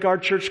don't think our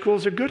church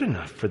schools are good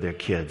enough for their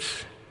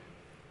kids.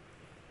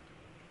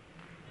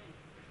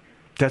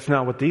 That's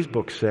not what these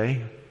books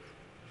say.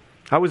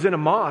 I was in a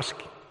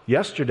mosque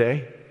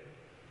yesterday.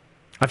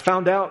 I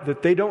found out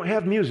that they don't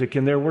have music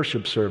in their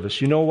worship service.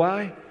 You know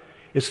why?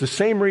 It's the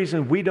same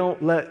reason we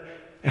don't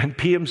and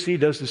PMC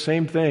does the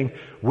same thing,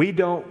 we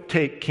don't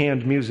take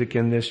canned music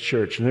in this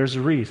church, and there's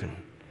a reason.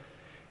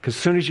 Because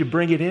as soon as you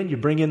bring it in, you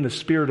bring in the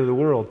spirit of the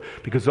world.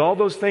 Because all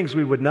those things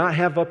we would not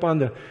have up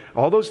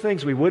all those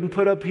things we wouldn't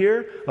put up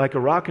here, like a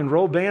rock and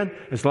roll band,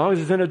 as long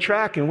as it's in a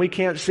track and we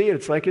can't see it,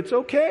 it's like it's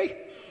okay.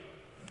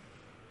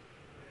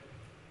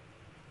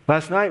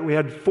 Last night we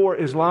had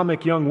 4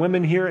 Islamic young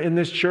women here in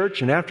this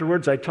church, and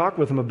afterwards I talked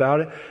with them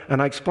about it,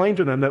 and I explained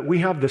to them that we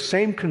have the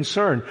same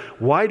concern.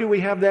 Why do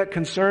we have that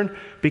concern?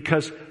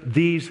 Because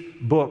these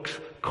books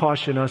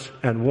caution us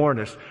and warn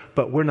us,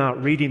 but we're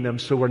not reading them,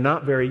 so we're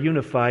not very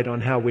unified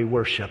on how we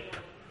worship.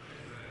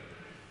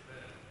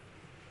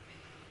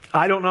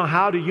 I don't know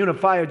how to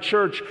unify a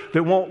church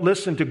that won't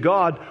listen to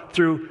God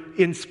through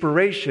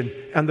inspiration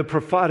and the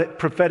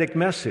prophetic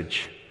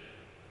message.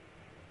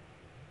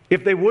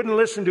 If they wouldn't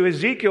listen to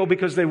Ezekiel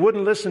because they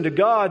wouldn't listen to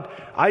God,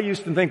 I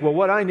used to think, well,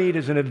 what I need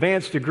is an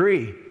advanced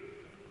degree.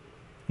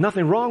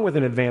 Nothing wrong with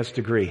an advanced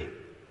degree.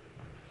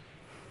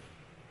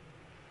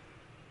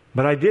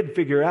 But I did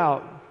figure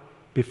out,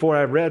 before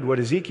I read what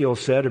Ezekiel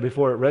said, or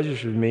before it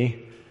registered with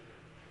me,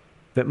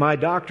 that my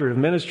doctorate of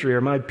ministry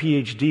or my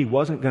PhD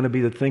wasn't going to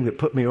be the thing that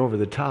put me over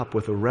the top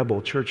with a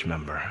rebel church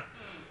member.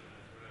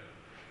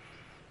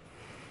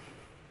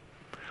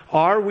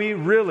 Are we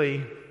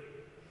really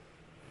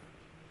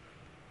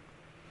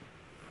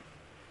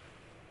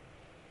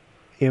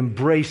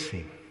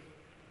embracing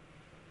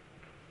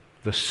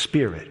the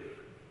spirit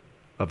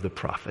of the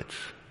prophets?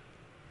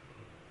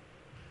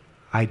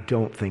 I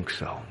don't think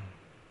so.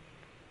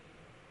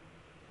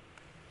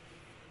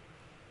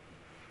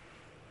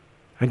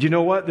 And you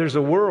know what? There's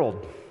a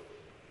world.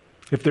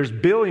 If there's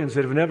billions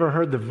that have never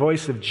heard the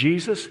voice of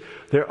Jesus,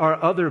 there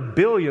are other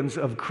billions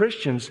of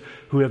Christians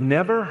who have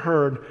never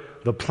heard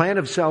the plan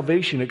of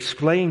salvation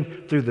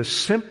explained through the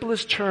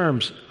simplest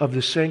terms of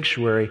the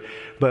sanctuary.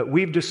 But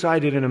we've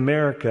decided in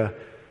America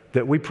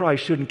that we probably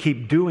shouldn't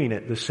keep doing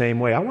it the same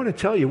way. I want to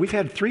tell you, we've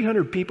had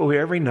 300 people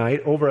here every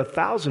night, over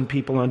 1,000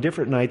 people on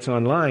different nights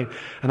online.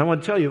 And I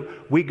want to tell you,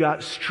 we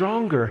got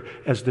stronger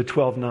as the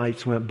 12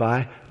 nights went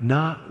by,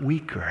 not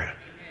weaker.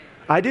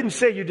 I didn't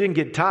say you didn't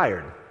get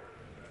tired.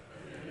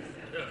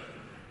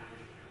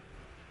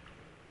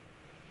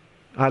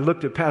 I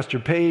looked at Pastor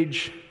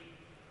Page.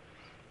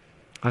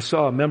 I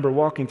saw a member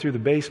walking through the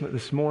basement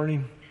this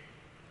morning.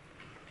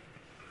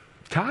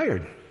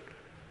 Tired.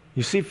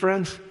 You see,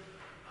 friends,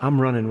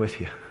 I'm running with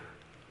you.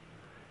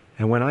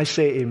 And when I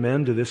say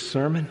amen to this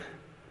sermon,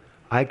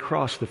 I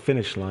crossed the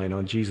finish line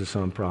on Jesus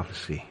on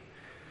Prophecy.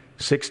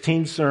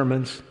 16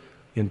 sermons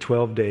in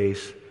 12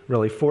 days,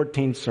 really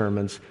 14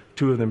 sermons,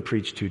 2 of them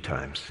preached 2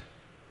 times.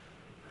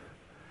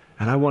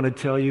 And I want to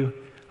tell you,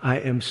 I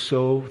am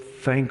so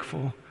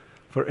thankful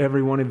for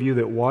every one of you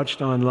that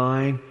watched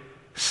online,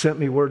 sent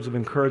me words of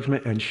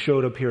encouragement, and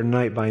showed up here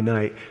night by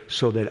night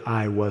so that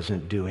I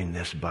wasn't doing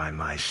this by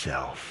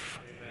myself.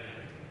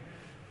 Amen.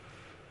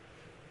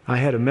 I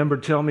had a member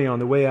tell me on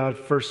the way out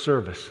first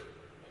service,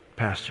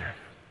 Pastor,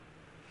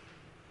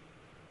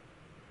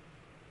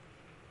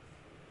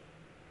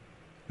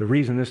 the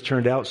reason this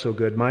turned out so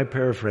good, my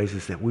paraphrase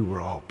is that we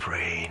were all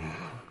praying.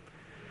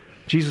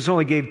 Jesus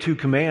only gave 2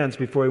 commands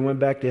before he went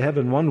back to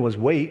heaven. One was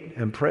wait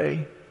and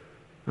pray,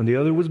 and the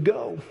other was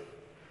go.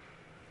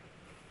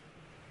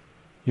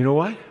 You know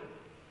what?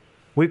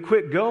 We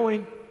quit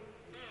going.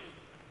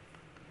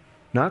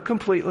 Not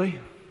completely.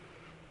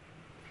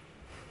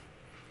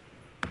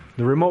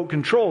 The remote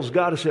controls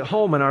got us at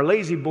home, and our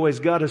lazy boys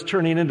got us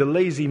turning into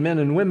lazy men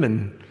and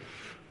women.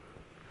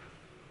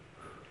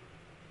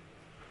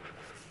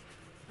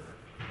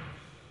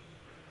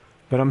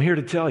 But I'm here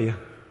to tell you,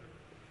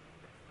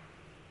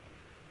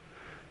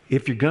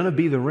 if you're going to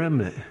be the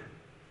remnant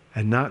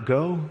and not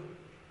go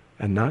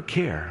and not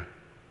care,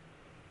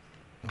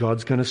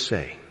 God's going to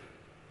say,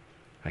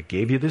 I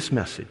gave you this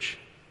message.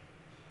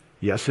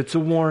 Yes, it's a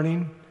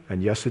warning,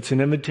 and yes, it's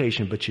an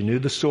invitation, but you knew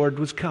the sword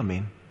was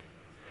coming.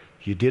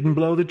 You didn't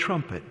blow the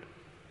trumpet.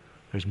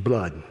 There's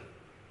blood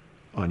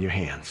on your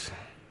hands.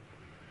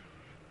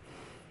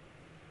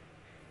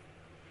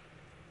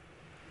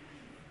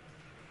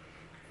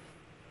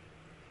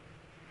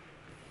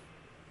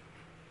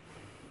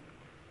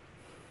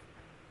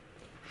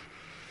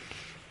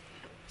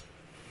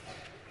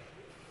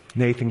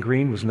 Nathan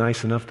Green was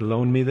nice enough to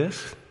loan me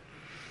this.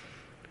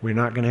 We're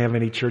not going to have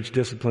any church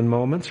discipline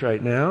moments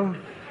right now.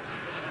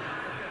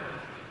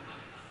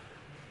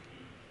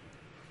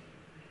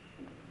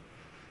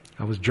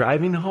 I was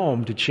driving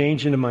home to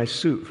change into my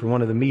suit for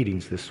one of the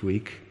meetings this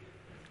week.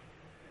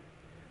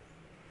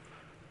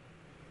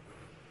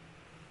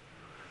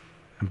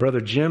 And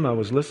Brother Jim, I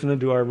was listening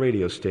to our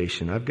radio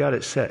station. I've got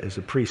it set as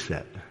a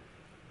preset.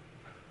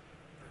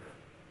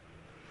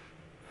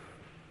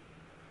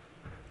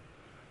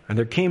 And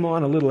there came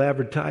on a little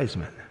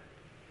advertisement.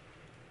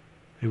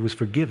 It was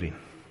for giving.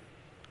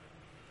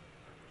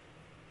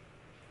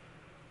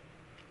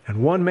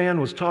 And one man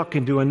was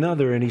talking to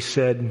another, and he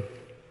said,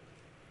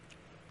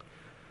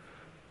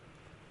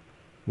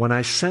 when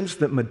I sense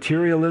that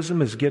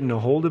materialism is getting a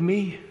hold of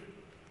me,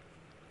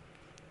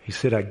 he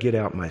said, I get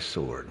out my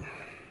sword.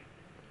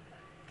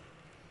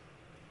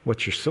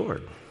 What's your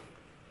sword?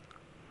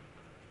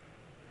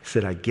 He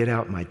said, I get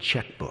out my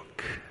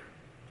checkbook.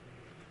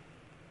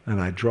 And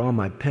I draw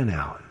my pen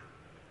out,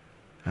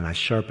 and I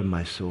sharpen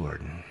my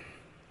sword.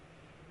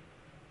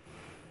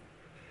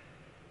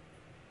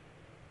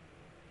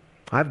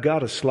 I've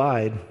got a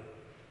slide.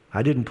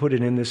 I didn't put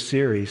it in this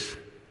series,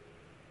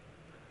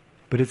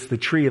 but it's the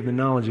tree of the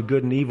knowledge of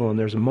good and evil, and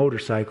there's a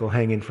motorcycle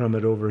hanging from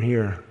it over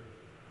here.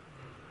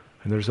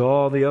 And there's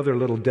all the other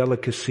little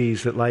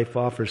delicacies that life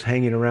offers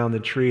hanging around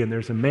the tree, and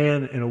there's a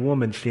man and a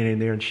woman standing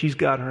there, and she's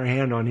got her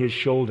hand on his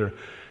shoulder,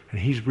 and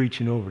he's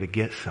reaching over to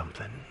get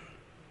something.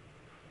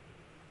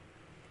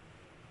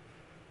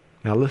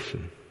 Now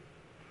listen,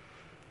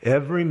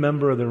 every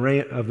member of the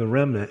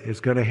remnant is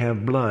going to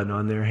have blood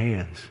on their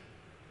hands.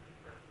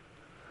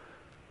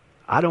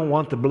 I don't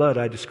want the blood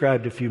I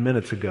described a few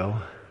minutes ago.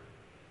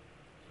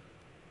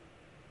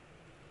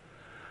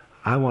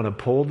 I want to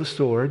pull the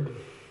sword,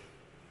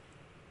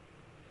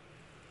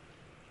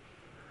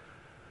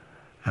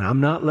 and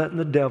I'm not letting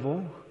the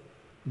devil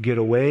get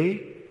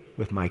away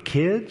with my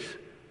kids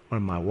or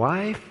my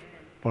wife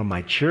or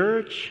my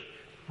church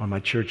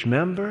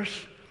members.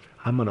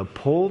 I'm going to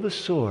pull the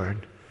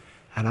sword,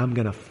 and I'm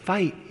going to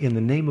fight in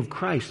the name of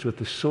Christ with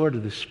the sword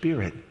of the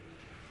Spirit.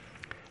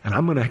 And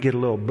I'm going to get a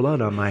little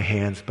blood on my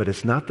hands, but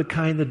it's not the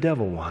kind the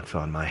devil wants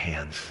on my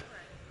hands.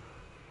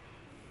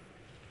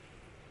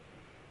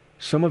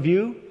 Some of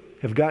you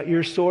have got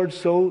your sword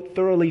so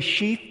thoroughly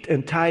sheathed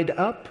and tied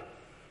up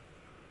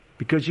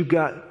because you've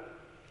got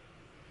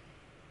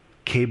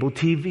cable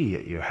TV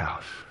at your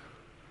house.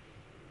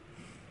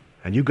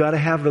 And you got to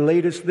have the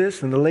latest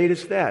this and the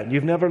latest that. And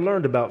you've never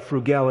learned about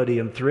frugality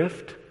and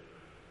thrift.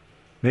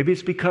 Maybe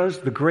it's because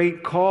the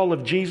great call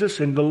of Jesus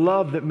and the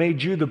love that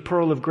made you the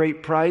pearl of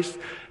great price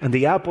and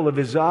the apple of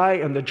his eye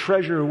and the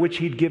treasure which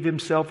he'd give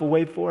himself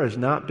away for has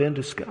not been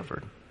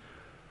discovered.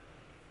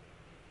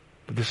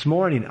 But this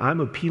morning, I'm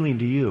appealing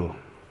to you.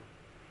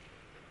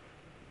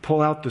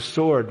 Pull out the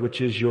sword,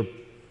 which is your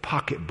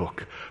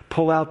pocketbook.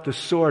 Pull out the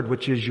sword,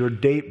 which is your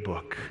date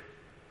book.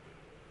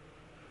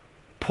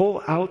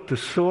 Pull out the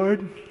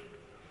sword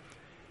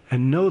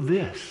and know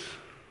this.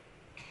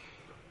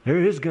 There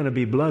is going to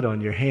be blood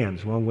on your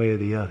hands one way or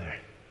the other.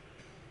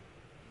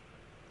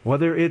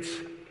 Whether it's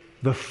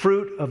the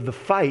fruit of the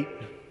fight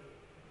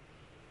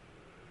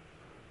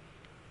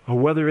or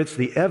whether it's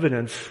the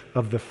evidence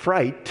of the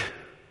fright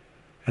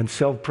and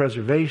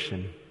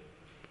self-preservation,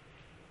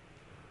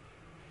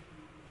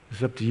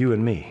 it's up to you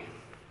and me.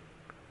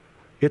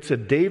 It's a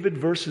David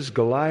versus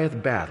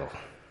Goliath battle.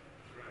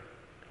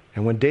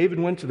 And when David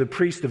went to the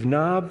priest of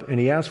Nob and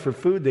he asked for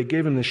food, they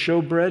gave him the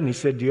showbread and he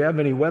said, do you have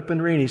any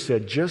weaponry? And he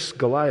said, just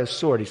Goliath's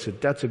sword. He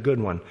said, that's a good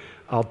one.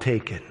 I'll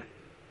take it.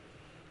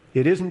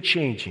 It isn't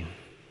changing.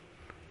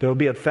 There will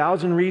be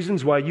 1,000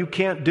 reasons why you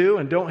can't do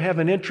and don't have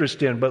an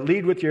interest in, but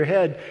lead with your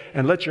head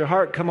and let your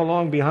heart come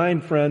along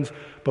behind, friends.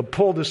 But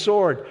pull the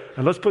sword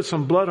and let's put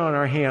some blood on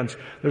our hands.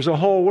 There's a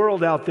whole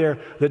world out there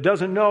that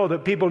doesn't know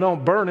that people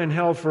don't burn in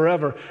hell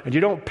forever and you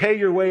don't pay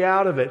your way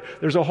out of it.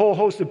 There's a whole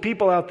host of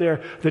people out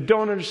there that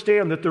don't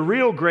understand that the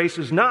real grace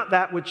is not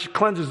that which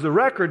cleanses the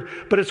record,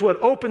 but it's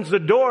what opens the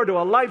door to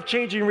a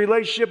life-changing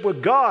relationship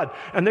with God.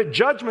 And that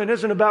judgment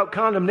isn't about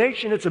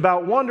condemnation, it's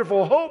about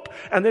wonderful hope.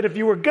 And that if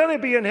you were going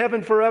to be in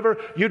heaven forever,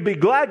 you'd be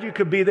glad you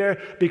could be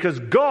there because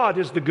God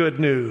is the good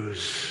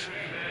news.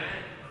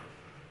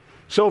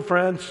 So,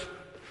 friends,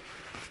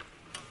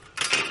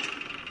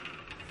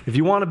 if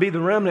you want to be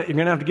the remnant, you're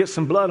going to have to get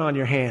some blood on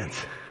your hands.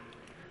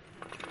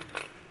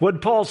 What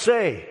did Paul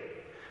say?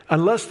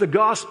 Unless the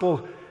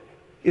gospel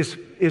is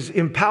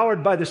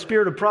empowered by the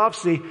spirit of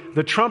prophecy,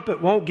 the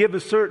trumpet won't give a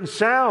certain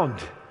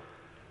sound.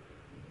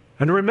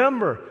 And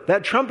remember,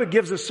 that trumpet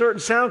gives a certain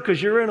sound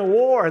because you're in a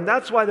war. And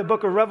that's why the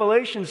book of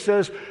Revelation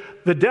says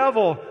the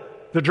devil,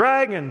 the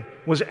dragon,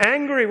 was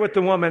angry with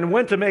the woman and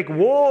went to make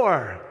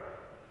war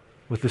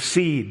with the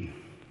seed.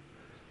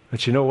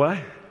 But you know what?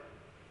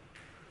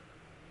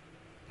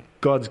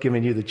 God's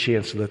given you the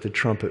chance to let the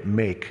trumpet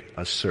make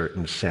a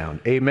certain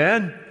sound.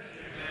 Amen?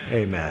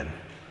 Amen.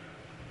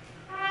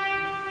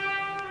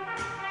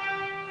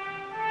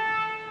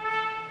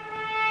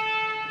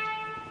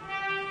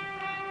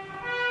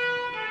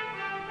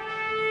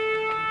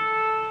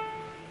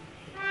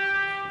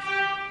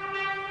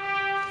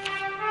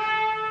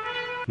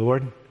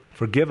 Lord,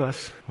 forgive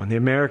us when the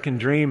American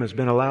dream has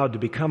been allowed to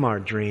become our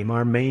dream,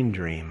 our main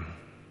dream.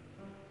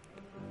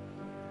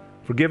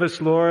 Forgive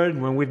us, Lord,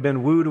 when we've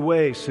been wooed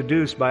away,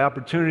 seduced by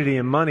opportunity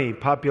and money,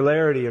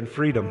 popularity and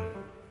freedom.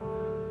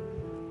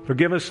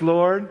 Forgive us,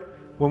 Lord,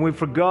 when we've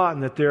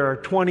forgotten that there are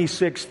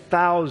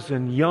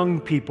 26,000 young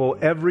people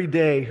every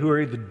day who are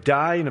either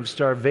dying of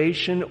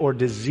starvation or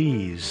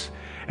disease,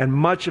 and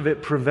much of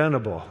it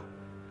preventable.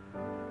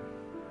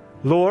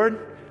 Lord,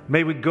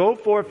 may we go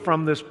forth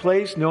from this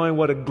place knowing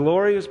what a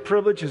glorious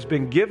privilege has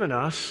been given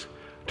us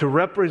to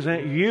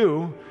represent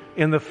you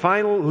in the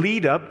final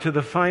lead up to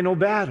the final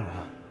battle.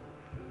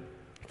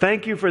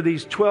 Thank you for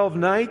these 12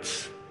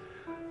 nights.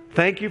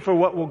 Thank you for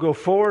what will go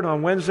forward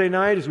on Wednesday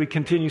night as we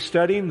continue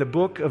studying the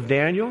book of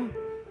Daniel.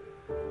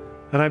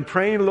 And I'm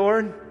praying,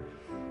 Lord,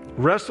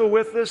 wrestle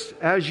with us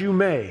as you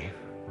may.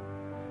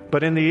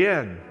 But in the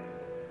end,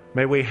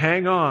 may we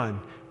hang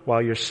on while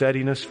you're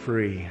setting us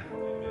free.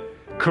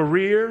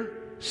 Career,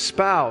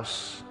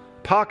 spouse,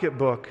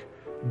 pocketbook,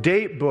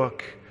 date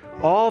book,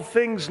 all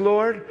things,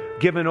 Lord,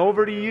 given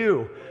over to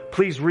you.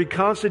 Please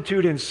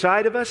reconstitute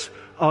inside of us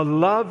a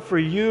love for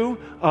you,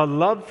 a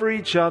love for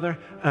each other,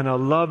 and a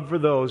love for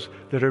those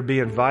that are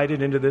being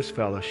invited into this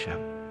fellowship.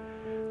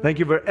 Thank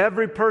you for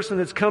every person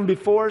that's come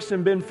before us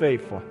and been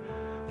faithful.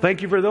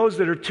 Thank you for those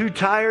that are too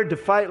tired to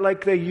fight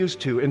like they used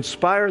to.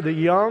 Inspire the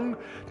young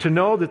to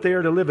know that they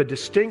are to live a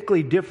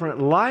distinctly different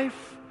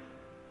life,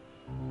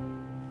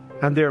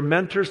 and their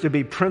mentors to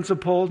be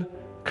principled,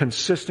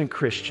 consistent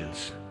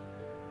Christians.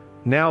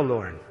 Now,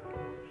 Lord,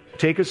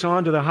 take us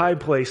on to the high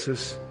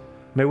places.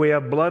 May we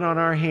have blood on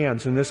our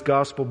hands in this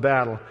gospel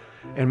battle,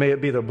 and may it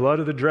be the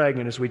blood of the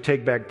dragon as we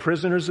take back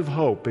prisoners of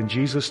hope. In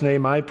Jesus'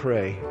 name I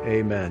pray.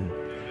 Amen.